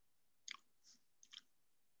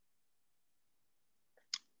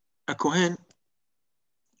 Kohen,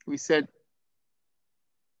 we said,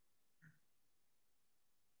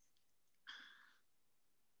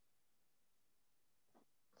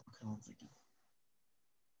 okay, one second.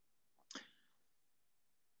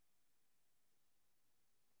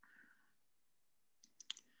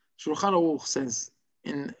 Shulchan Aruch says,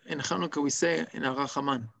 in Chanuka we say, in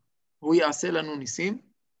Arachaman, hu ya'aseh lanu nisim,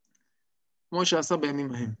 כמו שעשה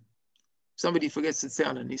בימים ההם. Somebody forgets to say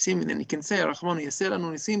על הניסים, and then he can say, הרחמן הוא יעשה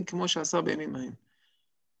לנו ניסים, כמו שעשה בימים ההם.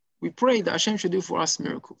 We pray that Hashem should do for us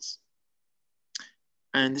miracles.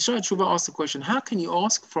 And the Shah Tshuva asked the question, how can you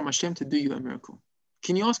ask from Hashem to do you a miracle?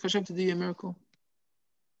 Can you ask Hashem to do you a miracle?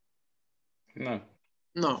 No.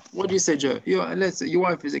 No. What do you say, Joe? Let's say your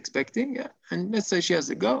wife is expecting, yeah, and let's say she has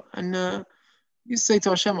to go, and you say to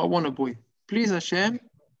Hashem, I want a boy. Please, Hashem,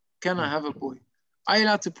 can I have a boy? Are you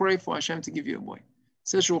allowed to pray for Hashem to give you a boy?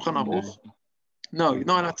 Says Shulchan Aruch. No, you're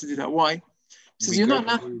not allowed to do that. Why? He says you're not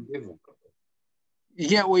allowed. You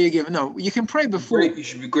get what you're given. No, you can pray before. You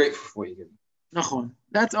should be grateful for what you're given.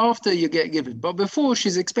 That's after you get given. But before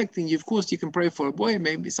she's expecting you, of course, you can pray for a boy.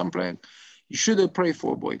 Maybe some prayer. You should have prayed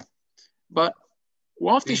for a boy. But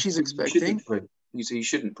after she's expecting, you say you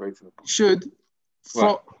shouldn't pray for a boy. Should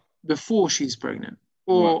for before she's pregnant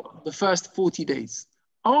or the first 40 days.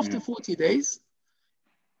 After 40 days,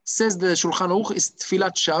 says the Shulchan Aruch, is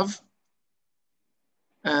Tfilat Shav.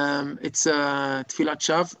 It's Tfilat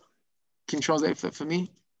Shav. Can you translate that for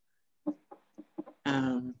me?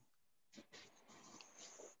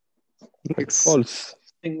 It's false.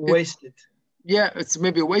 Wasted. Yeah, it's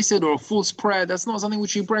maybe wasted or a false prayer. That's not something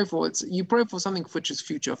which you pray for. It's you pray for something which is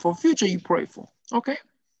future. For future, you pray for. Okay?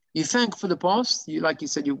 You thank for the past. You, like you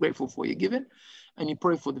said, you're grateful for what you're given, and you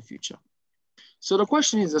pray for the future. So the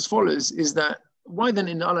question is as follows, is that why then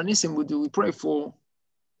in the Ala Nisim do we pray for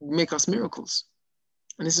make us miracles?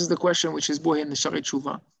 And this is the question which is brought in the Shari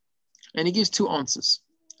Tshuva. And he gives two answers.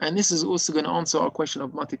 And this is also going to answer our question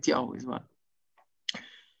of Matityahu as well.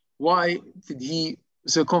 Why did he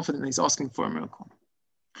so confident that he's asking for a miracle?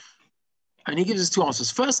 And he gives us two answers.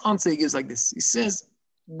 First answer he gives like this. He says,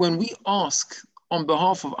 when we ask on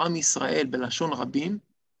behalf of Am Yisrael Belashon Rabim,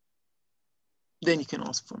 then you can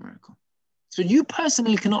ask for a miracle. So you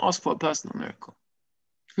personally cannot ask for a personal miracle.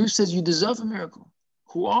 Who says you deserve a miracle?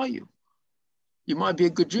 Who are you? You might be a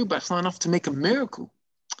good Jew, but it's not enough to make a miracle.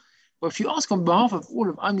 But if you ask on behalf of all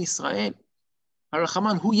of Am Yisrael,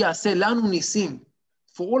 Harachaman hu ya'aseh lanu nisim,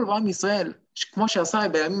 for all of Am Yisrael, כמו שעשה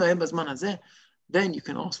בימים ההם בזמן הזה, then you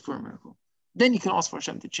can ask for a miracle. Then you can ask for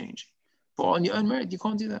Hashem to change. But on your own merit, you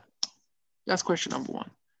can't do that. That's question number one.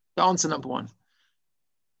 The answer number one.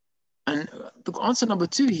 And the answer number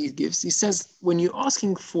two he gives, he says, when you're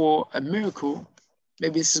asking for a miracle,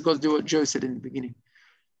 maybe this has got to do what Joe said in the beginning.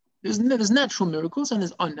 There's natural miracles and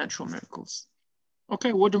there's unnatural miracles.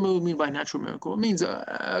 Okay, what do we mean by natural miracle? It means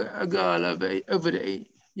a girl over the age,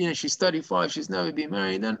 she's 35, she's never been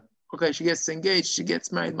married, then okay, she gets engaged, she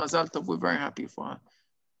gets married, Mazal Tov, we're very happy for her.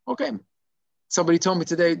 Okay, somebody told me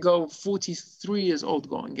today, go 43 years old,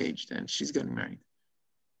 got engaged, and she's getting married.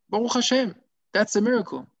 Baruch Hashem, that's a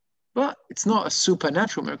miracle. But it's not a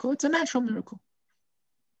supernatural miracle, it's a natural miracle.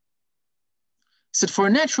 So for a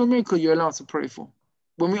natural miracle, you're allowed to pray for.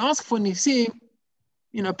 When we ask for Nisim,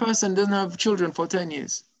 a person doesn't have children for 10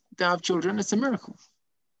 years. They have children, it's a miracle.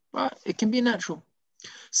 But it can be natural.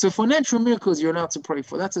 So for natural miracles, you're allowed to pray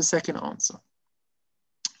for. That's the second answer.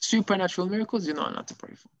 Supernatural miracles, you're not allowed to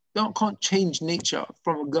pray for. Can't change nature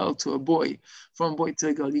from a girl to a boy, from a boy to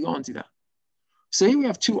a girl. You can't do that. So here we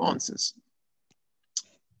have two answers.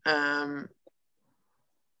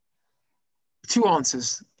 Two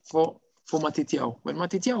answers for Matityahu. When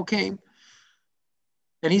Matityahu came,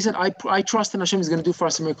 and he said, I trust in Hashem is going to do for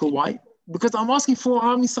us a miracle. Why? Because I'm asking for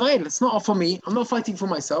Am Yisrael. It's not for me. I'm not fighting for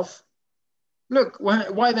myself. Look,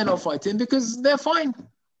 why they're not fighting? Because they're fine.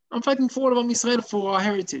 I'm fighting for all of Am Yisrael for our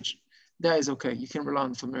heritage. That is okay. You can rely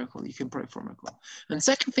on for a miracle. You can pray for a miracle. And the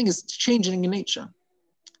second thing is changing in nature.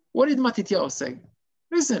 What did Matityahu say?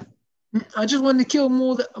 Listen, I just want to kill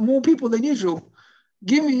more people than usual.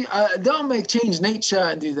 Give me, don't change nature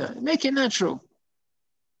and do that. Make it natural.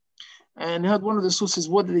 And I heard one of the sources,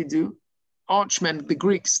 what did they do? Archmen, the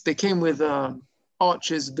Greeks, they came with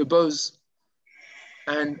archers, the bows,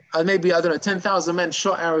 and maybe, 10,000 men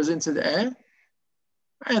shot arrows into the air.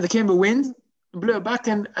 And there came a wind, blew it back,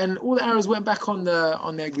 and all the arrows went back on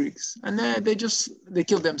their Greeks. And they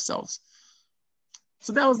killed themselves.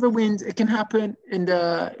 So that was the wind. It can happen, and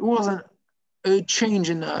it wasn't a change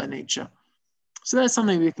in nature. So that's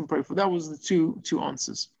something we can pray for. That was the two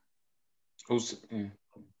answers. Also, yeah.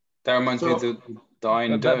 That reminds me of the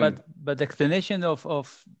Iron Dome. But the explanation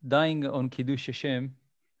of dying on Kiddush Hashem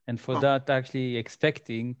And for that, actually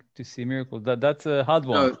expecting to see miracles, that's a hard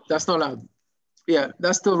one. No, that's not allowed. Yeah,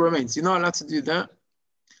 that still remains. You're not allowed to do that.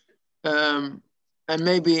 And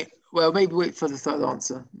maybe wait for the third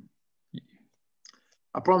answer.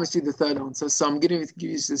 I promised you the third answer, so I'm going to give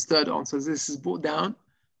you this third answer. This is brought down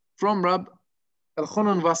from Rab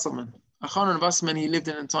Elchanan Wasserman. Elchanan Wasserman, he lived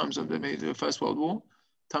in the times of the First World War,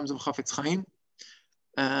 times of Chafetz Chaim.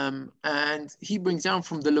 And he brings down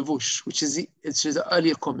from the Levush, which is an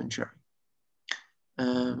earlier commentary.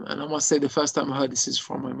 And I must say, the first time I heard this is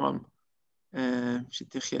from my mom.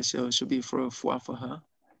 She'll be for a fuah for her.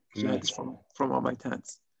 She heard this from all my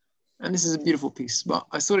dads. And this is a beautiful piece, but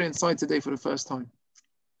I saw it inside today for the first time.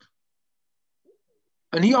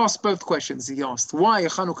 And he asked both questions. He asked, why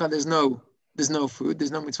Chanukah there's no food,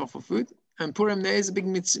 there's no mitzvah for food, and Purim there is a big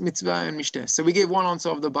mitzvah and mishteh. So we gave one answer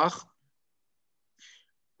of the Bach.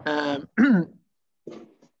 And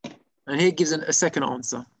he gives a second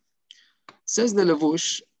answer. Says the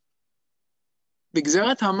Levush,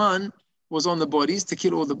 B'gzerat Haman was on the bodies to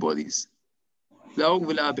kill all the bodies. La'og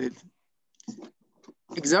v'la'abed.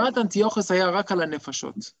 B'gzerat Antiochus haya rak al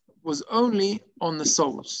nefashot, was only on the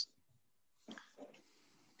souls.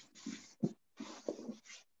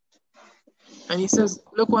 And he says,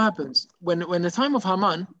 look what happens. When the time of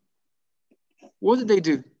Haman, what did they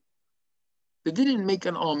do? They didn't make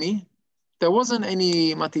an army. There wasn't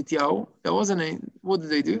any Matityahu. There wasn't any, what did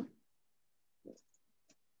they do?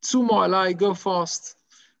 Tzumo alai, go fast,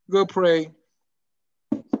 go pray.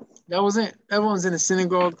 That was it. Everyone's in a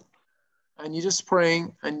synagogue and you're just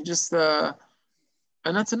praying and you just, and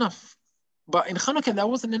that's enough. But in Chanukah, that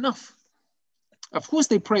wasn't enough. Of course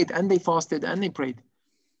they prayed and they fasted and they prayed,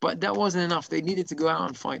 but that wasn't enough. They needed to go out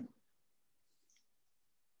and fight.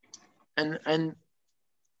 And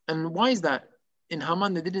why is that? In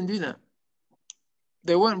Haman, they didn't do that.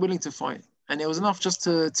 They weren't willing to fight. And it was enough just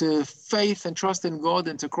to faith and trust in God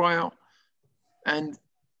and to cry out. And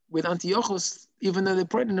with Antiochus, even though they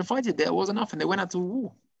prayed and they fought it, there was enough. And they went out to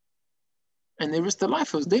war. And they risked their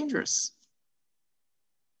life. It was dangerous.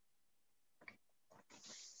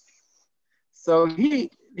 So he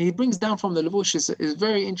brings down from the Levush is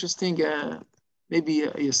very interesting, maybe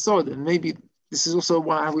a yesod, and maybe this is also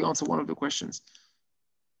why we answer one of the questions.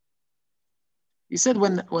 He said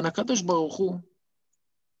when HaKadosh Baruch Hu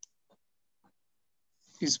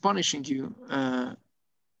is punishing you and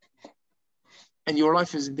your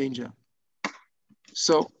life is in danger,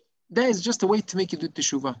 so that is just a way to make you do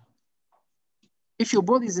teshuvah. If your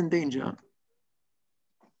body is in danger,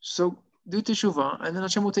 so do teshuvah, and then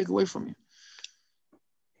Hashem will take away from you.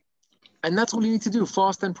 And that's all you need to do,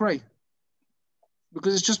 fast and pray.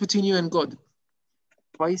 Because it's just between you and God.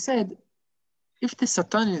 But he said, if the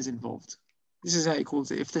Satan is involved, this is how he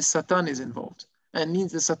calls it, if the Satan is involved, and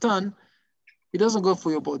means the Satan, he doesn't go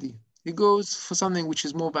for your body. He goes for something which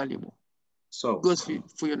is more valuable. So he goes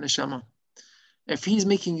for your neshama. If he's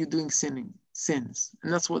making you doing sins,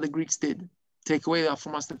 and that's what the Greeks did, take away that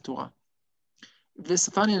from us the Torah. If the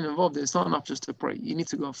Satan is involved, it's not enough just to pray. You need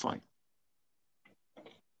to go and fight.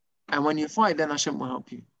 And when you fight, then Hashem will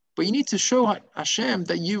help you. But you need to show Hashem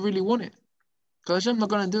that you really want it. Because Hashem's not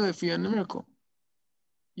going to do it for you in a miracle.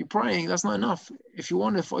 You're praying, that's not enough. If you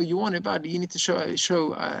want it or you want it badly, you need to show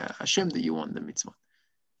Hashem that you want the mitzvah.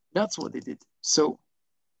 That's what they did. So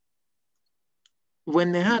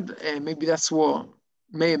when they had, maybe that's what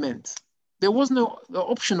Meir meant, there was no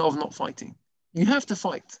option of not fighting. You have to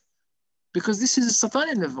fight. Because this is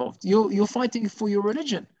Satan involved. You're fighting for your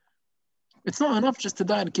religion. It's not enough just to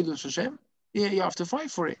die and kill Hashem. Yeah, you have to fight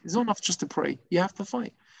for it. It's not enough just to pray. You have to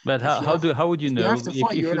fight. But how would you know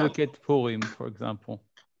if you look at Purim, for example?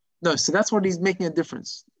 No, so that's what he's making a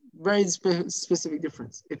difference. Very specific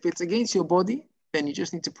difference. If it's against your body, then you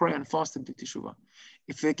just need to pray and fast and do teshuvah.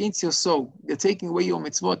 If it's against your soul, they're taking away your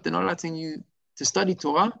mitzvot, they're not letting you to study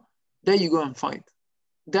Torah, there you go and fight.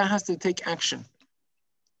 That has to take action.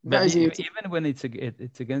 But even when it's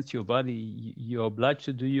against your body, you're obliged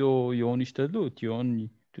to do your own ishtadlut,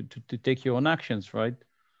 to take your own actions, right?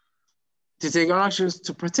 To take your actions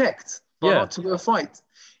to protect, but not to go fight.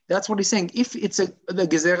 That's what he's saying. If it's the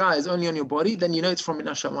gezerah is only on your body, then you know it's from Min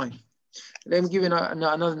HaShamayim. Let me give you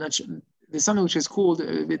another. There's something which is called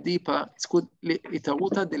a bit deeper. It's called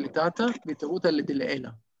itaruta deletata, itaruta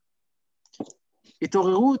le'ela.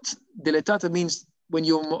 Itorerut deletata means when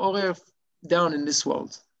you're me'orer down in this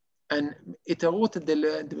world. And itaruta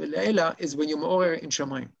de'ela is when you're me'orer in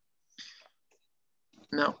Shamayim.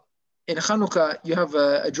 Now, in Chanukah, you have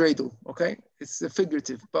a dreidel, okay? It's a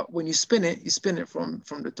figurative, but when you spin it from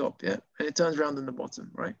the top, yeah? And it turns around on the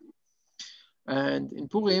bottom, right? And in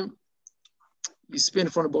Purim, you spin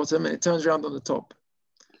from the bottom and it turns around on the top.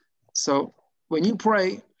 So when you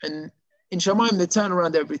pray, and in Shamayim they turn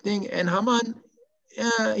around everything, and Haman,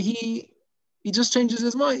 he just changes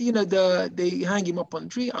his mind. You know, they hang him up on a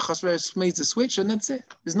tree. Achashverosh makes the switch, and that's it.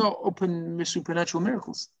 There's no open supernatural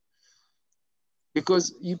miracles.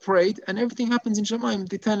 Because you prayed, and everything happens in Shamayim,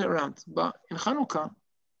 they turn it around. But in Chanuka,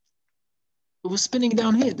 it was spinning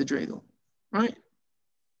down here, the dreidel, right?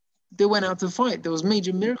 They went out to fight. There was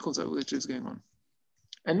major miracles that were just going on.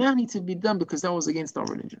 And that needs to be done because that was against our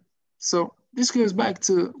religion. So this goes back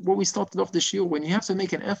to what we started off the shiur. When you have to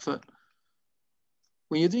make an effort,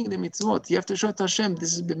 when you're doing the mitzvot, you have to show to Hashem,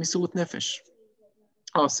 this is b'mesirut nefesh.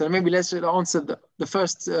 Oh, so maybe let's answer the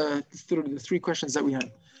first through the three questions that we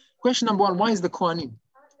had. Question number one, why is the Kohanim?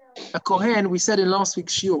 A Kohen, we said in last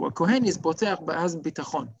week's shiur, a Kohen is boteach but has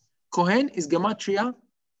bitachon. Kohen is gematria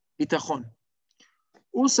bitachon.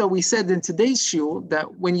 Also, we said in today's shiur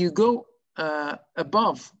that when you go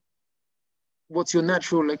above what's your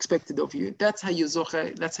natural expected of you, that's how you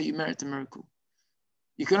zoche, that's how you merit a miracle.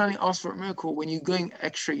 You can only ask for a miracle when you're going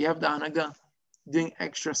extra. You have the hanaga, doing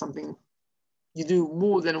extra something. You do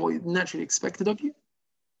more than what you naturally expected of you.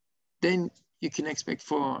 Then you can expect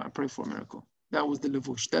pray for a miracle. That was the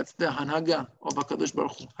levush. That's the hanaga of HaKadosh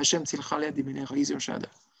Baruch Hu. Hashem tzilcha liadi minecha, he's your shadow.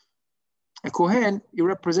 A Kohen, he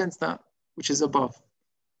represents that which is above.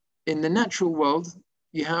 In the natural world,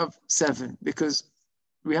 you have 7 because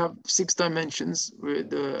we have 6 dimensions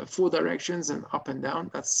with the 4 directions and up and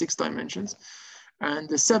down. That's 6 dimensions. And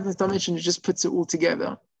the 7th dimension just puts it all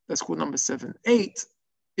together. That's called number 7. 8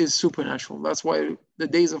 is supernatural. That's why the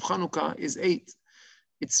days of Chanuka is 8.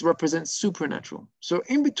 It represents supernatural. So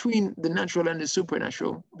in between the natural and the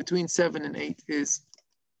supernatural, between 7 and 8 is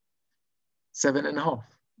 7.5.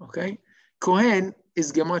 Okay? Kohen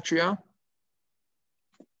is gematria.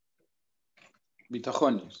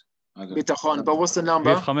 Bitachon. But what's the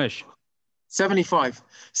number? 75.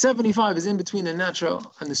 75 is in between the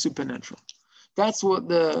natural and the supernatural. That's what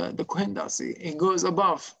the Kohen does. It goes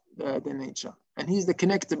above the nature. And he's the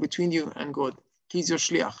connector between you and God. He's your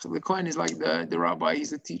shliach. The Kohen is like the rabbi, he's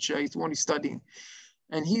the teacher, he's the one who's studying.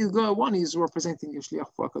 And he's representing your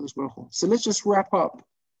shliach for HaKadosh Baruch Hu. So let's just wrap up.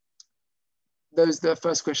 That is the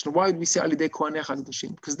first question. Why did we say Alidei Kohanecha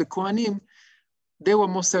Kedoshim? Because the Kohanim, they were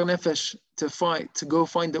moser nefesh to fight, to go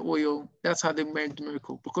find the oil. That's how they made the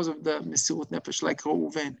miracle. Because of the mesirut nefesh, like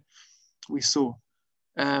Reuven, we saw.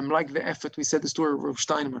 Like the effort, we said the story of Rav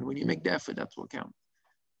Steinman. When you make the effort, that's what counts.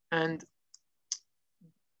 And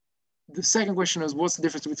the second question was, what's the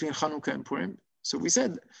difference between Chanuka and Purim? So we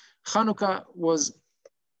said Chanuka was,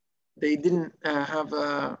 they didn't have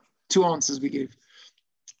 2 answers we gave.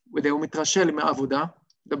 Where they were mitrashel me'avodah,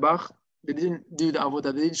 the Bach, they didn't do the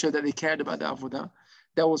avodah. They didn't show that they cared about the avodah.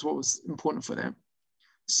 That was what was important for them.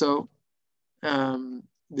 So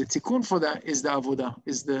the tikkun for that is the avodah,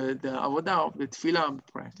 is the avodah of the tefillah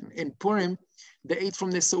prayer. In Purim, they ate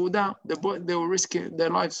from the seudah. They were risking their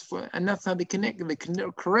lives for, and that's how they connect. They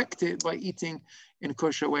can correct it by eating in a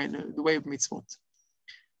kosher way, in the way of mitzvot.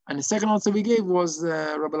 And the second answer we gave was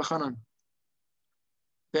Rabbi Elchanan.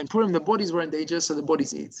 Then Purim, the bodies were in danger, so the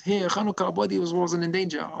bodies ate. Here, Chanukah, our body wasn't in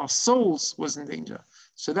danger. Our souls was in danger.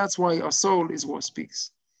 So that's why our soul is what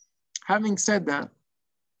speaks. Having said that,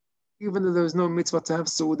 even though there was no mitzvah to have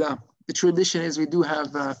Seudah, the tradition is we do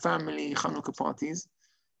have family Chanukah parties.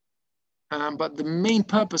 But the main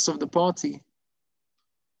purpose of the party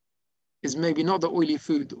is maybe not the oily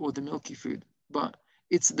food or the milky food, but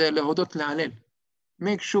it's the lehodot lehalel.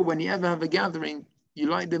 Make sure when you ever have a gathering, you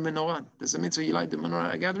light the menorah. There's a mitzvah, you light the menorah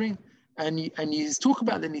at a gathering, and you talk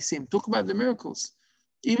about the nisim, talk about the miracles,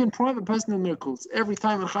 even private personal miracles. Every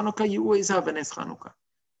time in Chanukah, you always have an es Chanukah.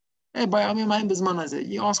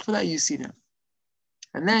 You ask for that, you see them.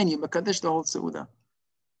 And then you makadesh the whole seudah.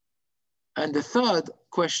 And the third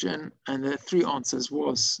question and the 3 answers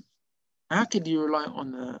was, how could you rely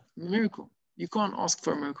on the miracle? You can't ask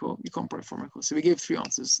for a miracle, you can't pray for a miracle. So we gave 3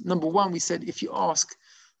 answers. Number 1, we said, if you ask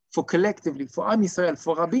for collectively, for Am Yisrael,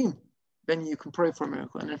 for Rabim, then you can pray for a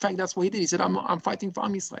miracle. And in fact, that's what he did. He said, I'm fighting for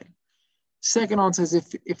Am Yisrael. Second answer is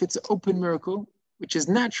if it's an open miracle, which is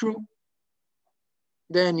natural,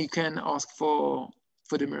 then you can ask for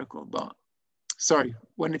the miracle. But sorry,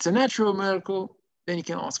 when it's a natural miracle, then you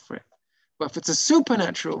can ask for it. But if it's a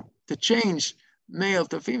supernatural, to change male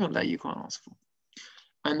to female, that you can't ask for.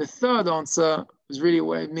 And the third answer was really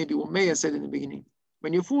maybe what Meir said in the beginning.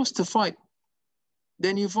 When you're forced to fight,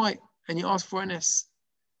 then you fight and you ask for an S.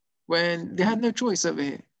 When they had no choice over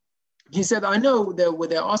here. He said, I know that when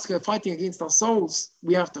they're fighting against our souls,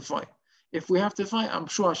 we have to fight. If we have to fight, I'm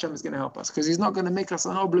sure Hashem is going to help us, because he's not going to make us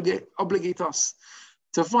obligate us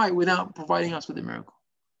to fight without providing us with a miracle.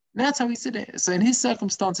 That's how he said it. So in his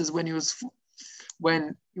circumstances, when he was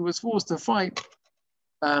forced to fight,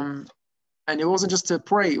 and it wasn't just to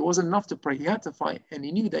pray, it wasn't enough to pray, he had to fight, and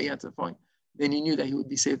he knew that he had to fight, then he knew that he would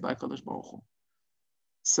be saved by Kadosh Baruch Hu.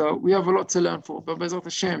 So we have a lot to learn for. But B'ezrat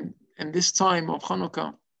Hashem, in this time of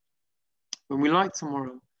Chanukah, when we light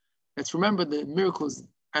tomorrow, let's remember the miracles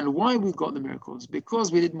and why we got the miracles.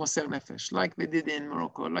 Because we did Moser Nefesh, like they did in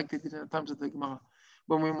Morocco, like they did in the times of the Gemara.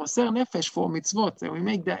 When we Moser Nefesh for mitzvot, and we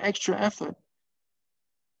make that extra effort,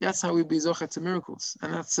 that's how we be Zocher to miracles.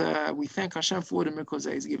 And that's, we thank Hashem for all the miracles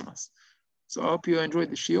that He's given us. So I hope you enjoyed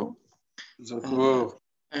the shiur.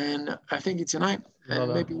 And I think it's tonight.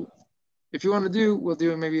 And maybe, if you want to do, we'll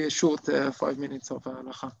do maybe a short 5 minutes of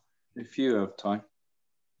halacha. If you have time.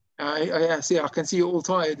 I can see you're all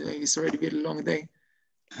tired. It's already been a long day.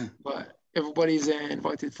 But everybody's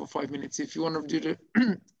invited for 5 minutes. If you want to do